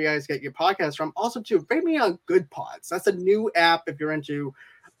this where you guys get your podcast from. Also, too, rate me on Good Pods. That's a new app if you're into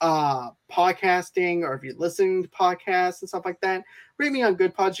podcasting or if you're listening to podcasts and stuff like that. Rate me on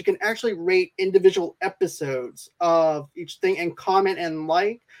Good Pods. You can actually rate individual episodes of each thing and comment and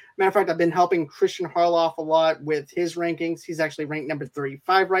like. Matter of fact, I've been helping Christian Harloff a lot with his rankings. He's actually ranked number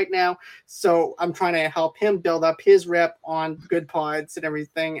 35 right now. So I'm trying to help him build up his rep on Good Pods and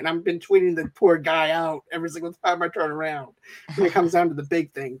everything. And I've been tweeting the poor guy out every single time I turn around when it comes down to the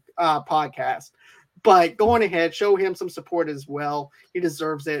big thing podcast. But go on ahead, show him some support as well. He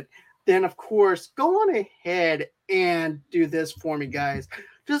deserves it. Then, of course, go on ahead and do this for me, guys.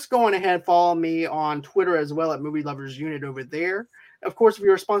 Just go on ahead, follow me on Twitter as well at Movie Lovers Unit over there. Of course, if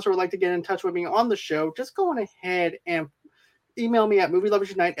you're a sponsor or would like to get in touch with me on the show, just go on ahead and email me at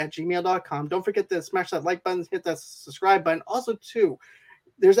movieloversunite@gmail.com. Don't forget to smash that like button, hit that subscribe button. Also, too,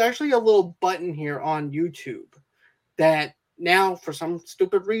 there's actually a little button here on YouTube that now, for some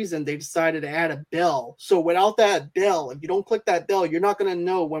stupid reason, they decided to add a bell. So without that bell, if you don't click that bell, you're not going to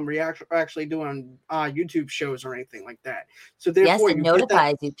know when we're actually doing YouTube shows or anything like that. So therefore, yes, it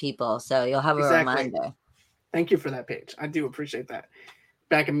notifies you people, so you'll have a reminder. Thank you for that, Paige. I do appreciate that.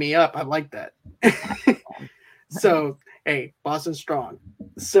 Backing me up. I like that. So, hey, Boston strong.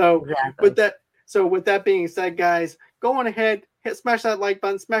 So exactly. with that being said, guys, go on ahead, smash that like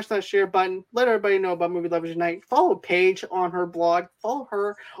button, smash that share button, let everybody know about Movie Lovers Unite. Follow Paige on her blog. Follow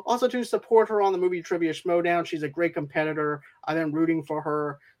her. Also to support her on the Movie Trivia Schmodown. She's a great competitor. I've been rooting for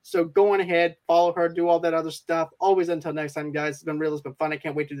her. So go on ahead, follow her, do all that other stuff. Always until next time, guys. It's been real. It's been fun. I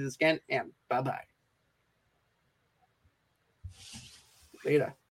can't wait to do this again. And bye-bye. Later.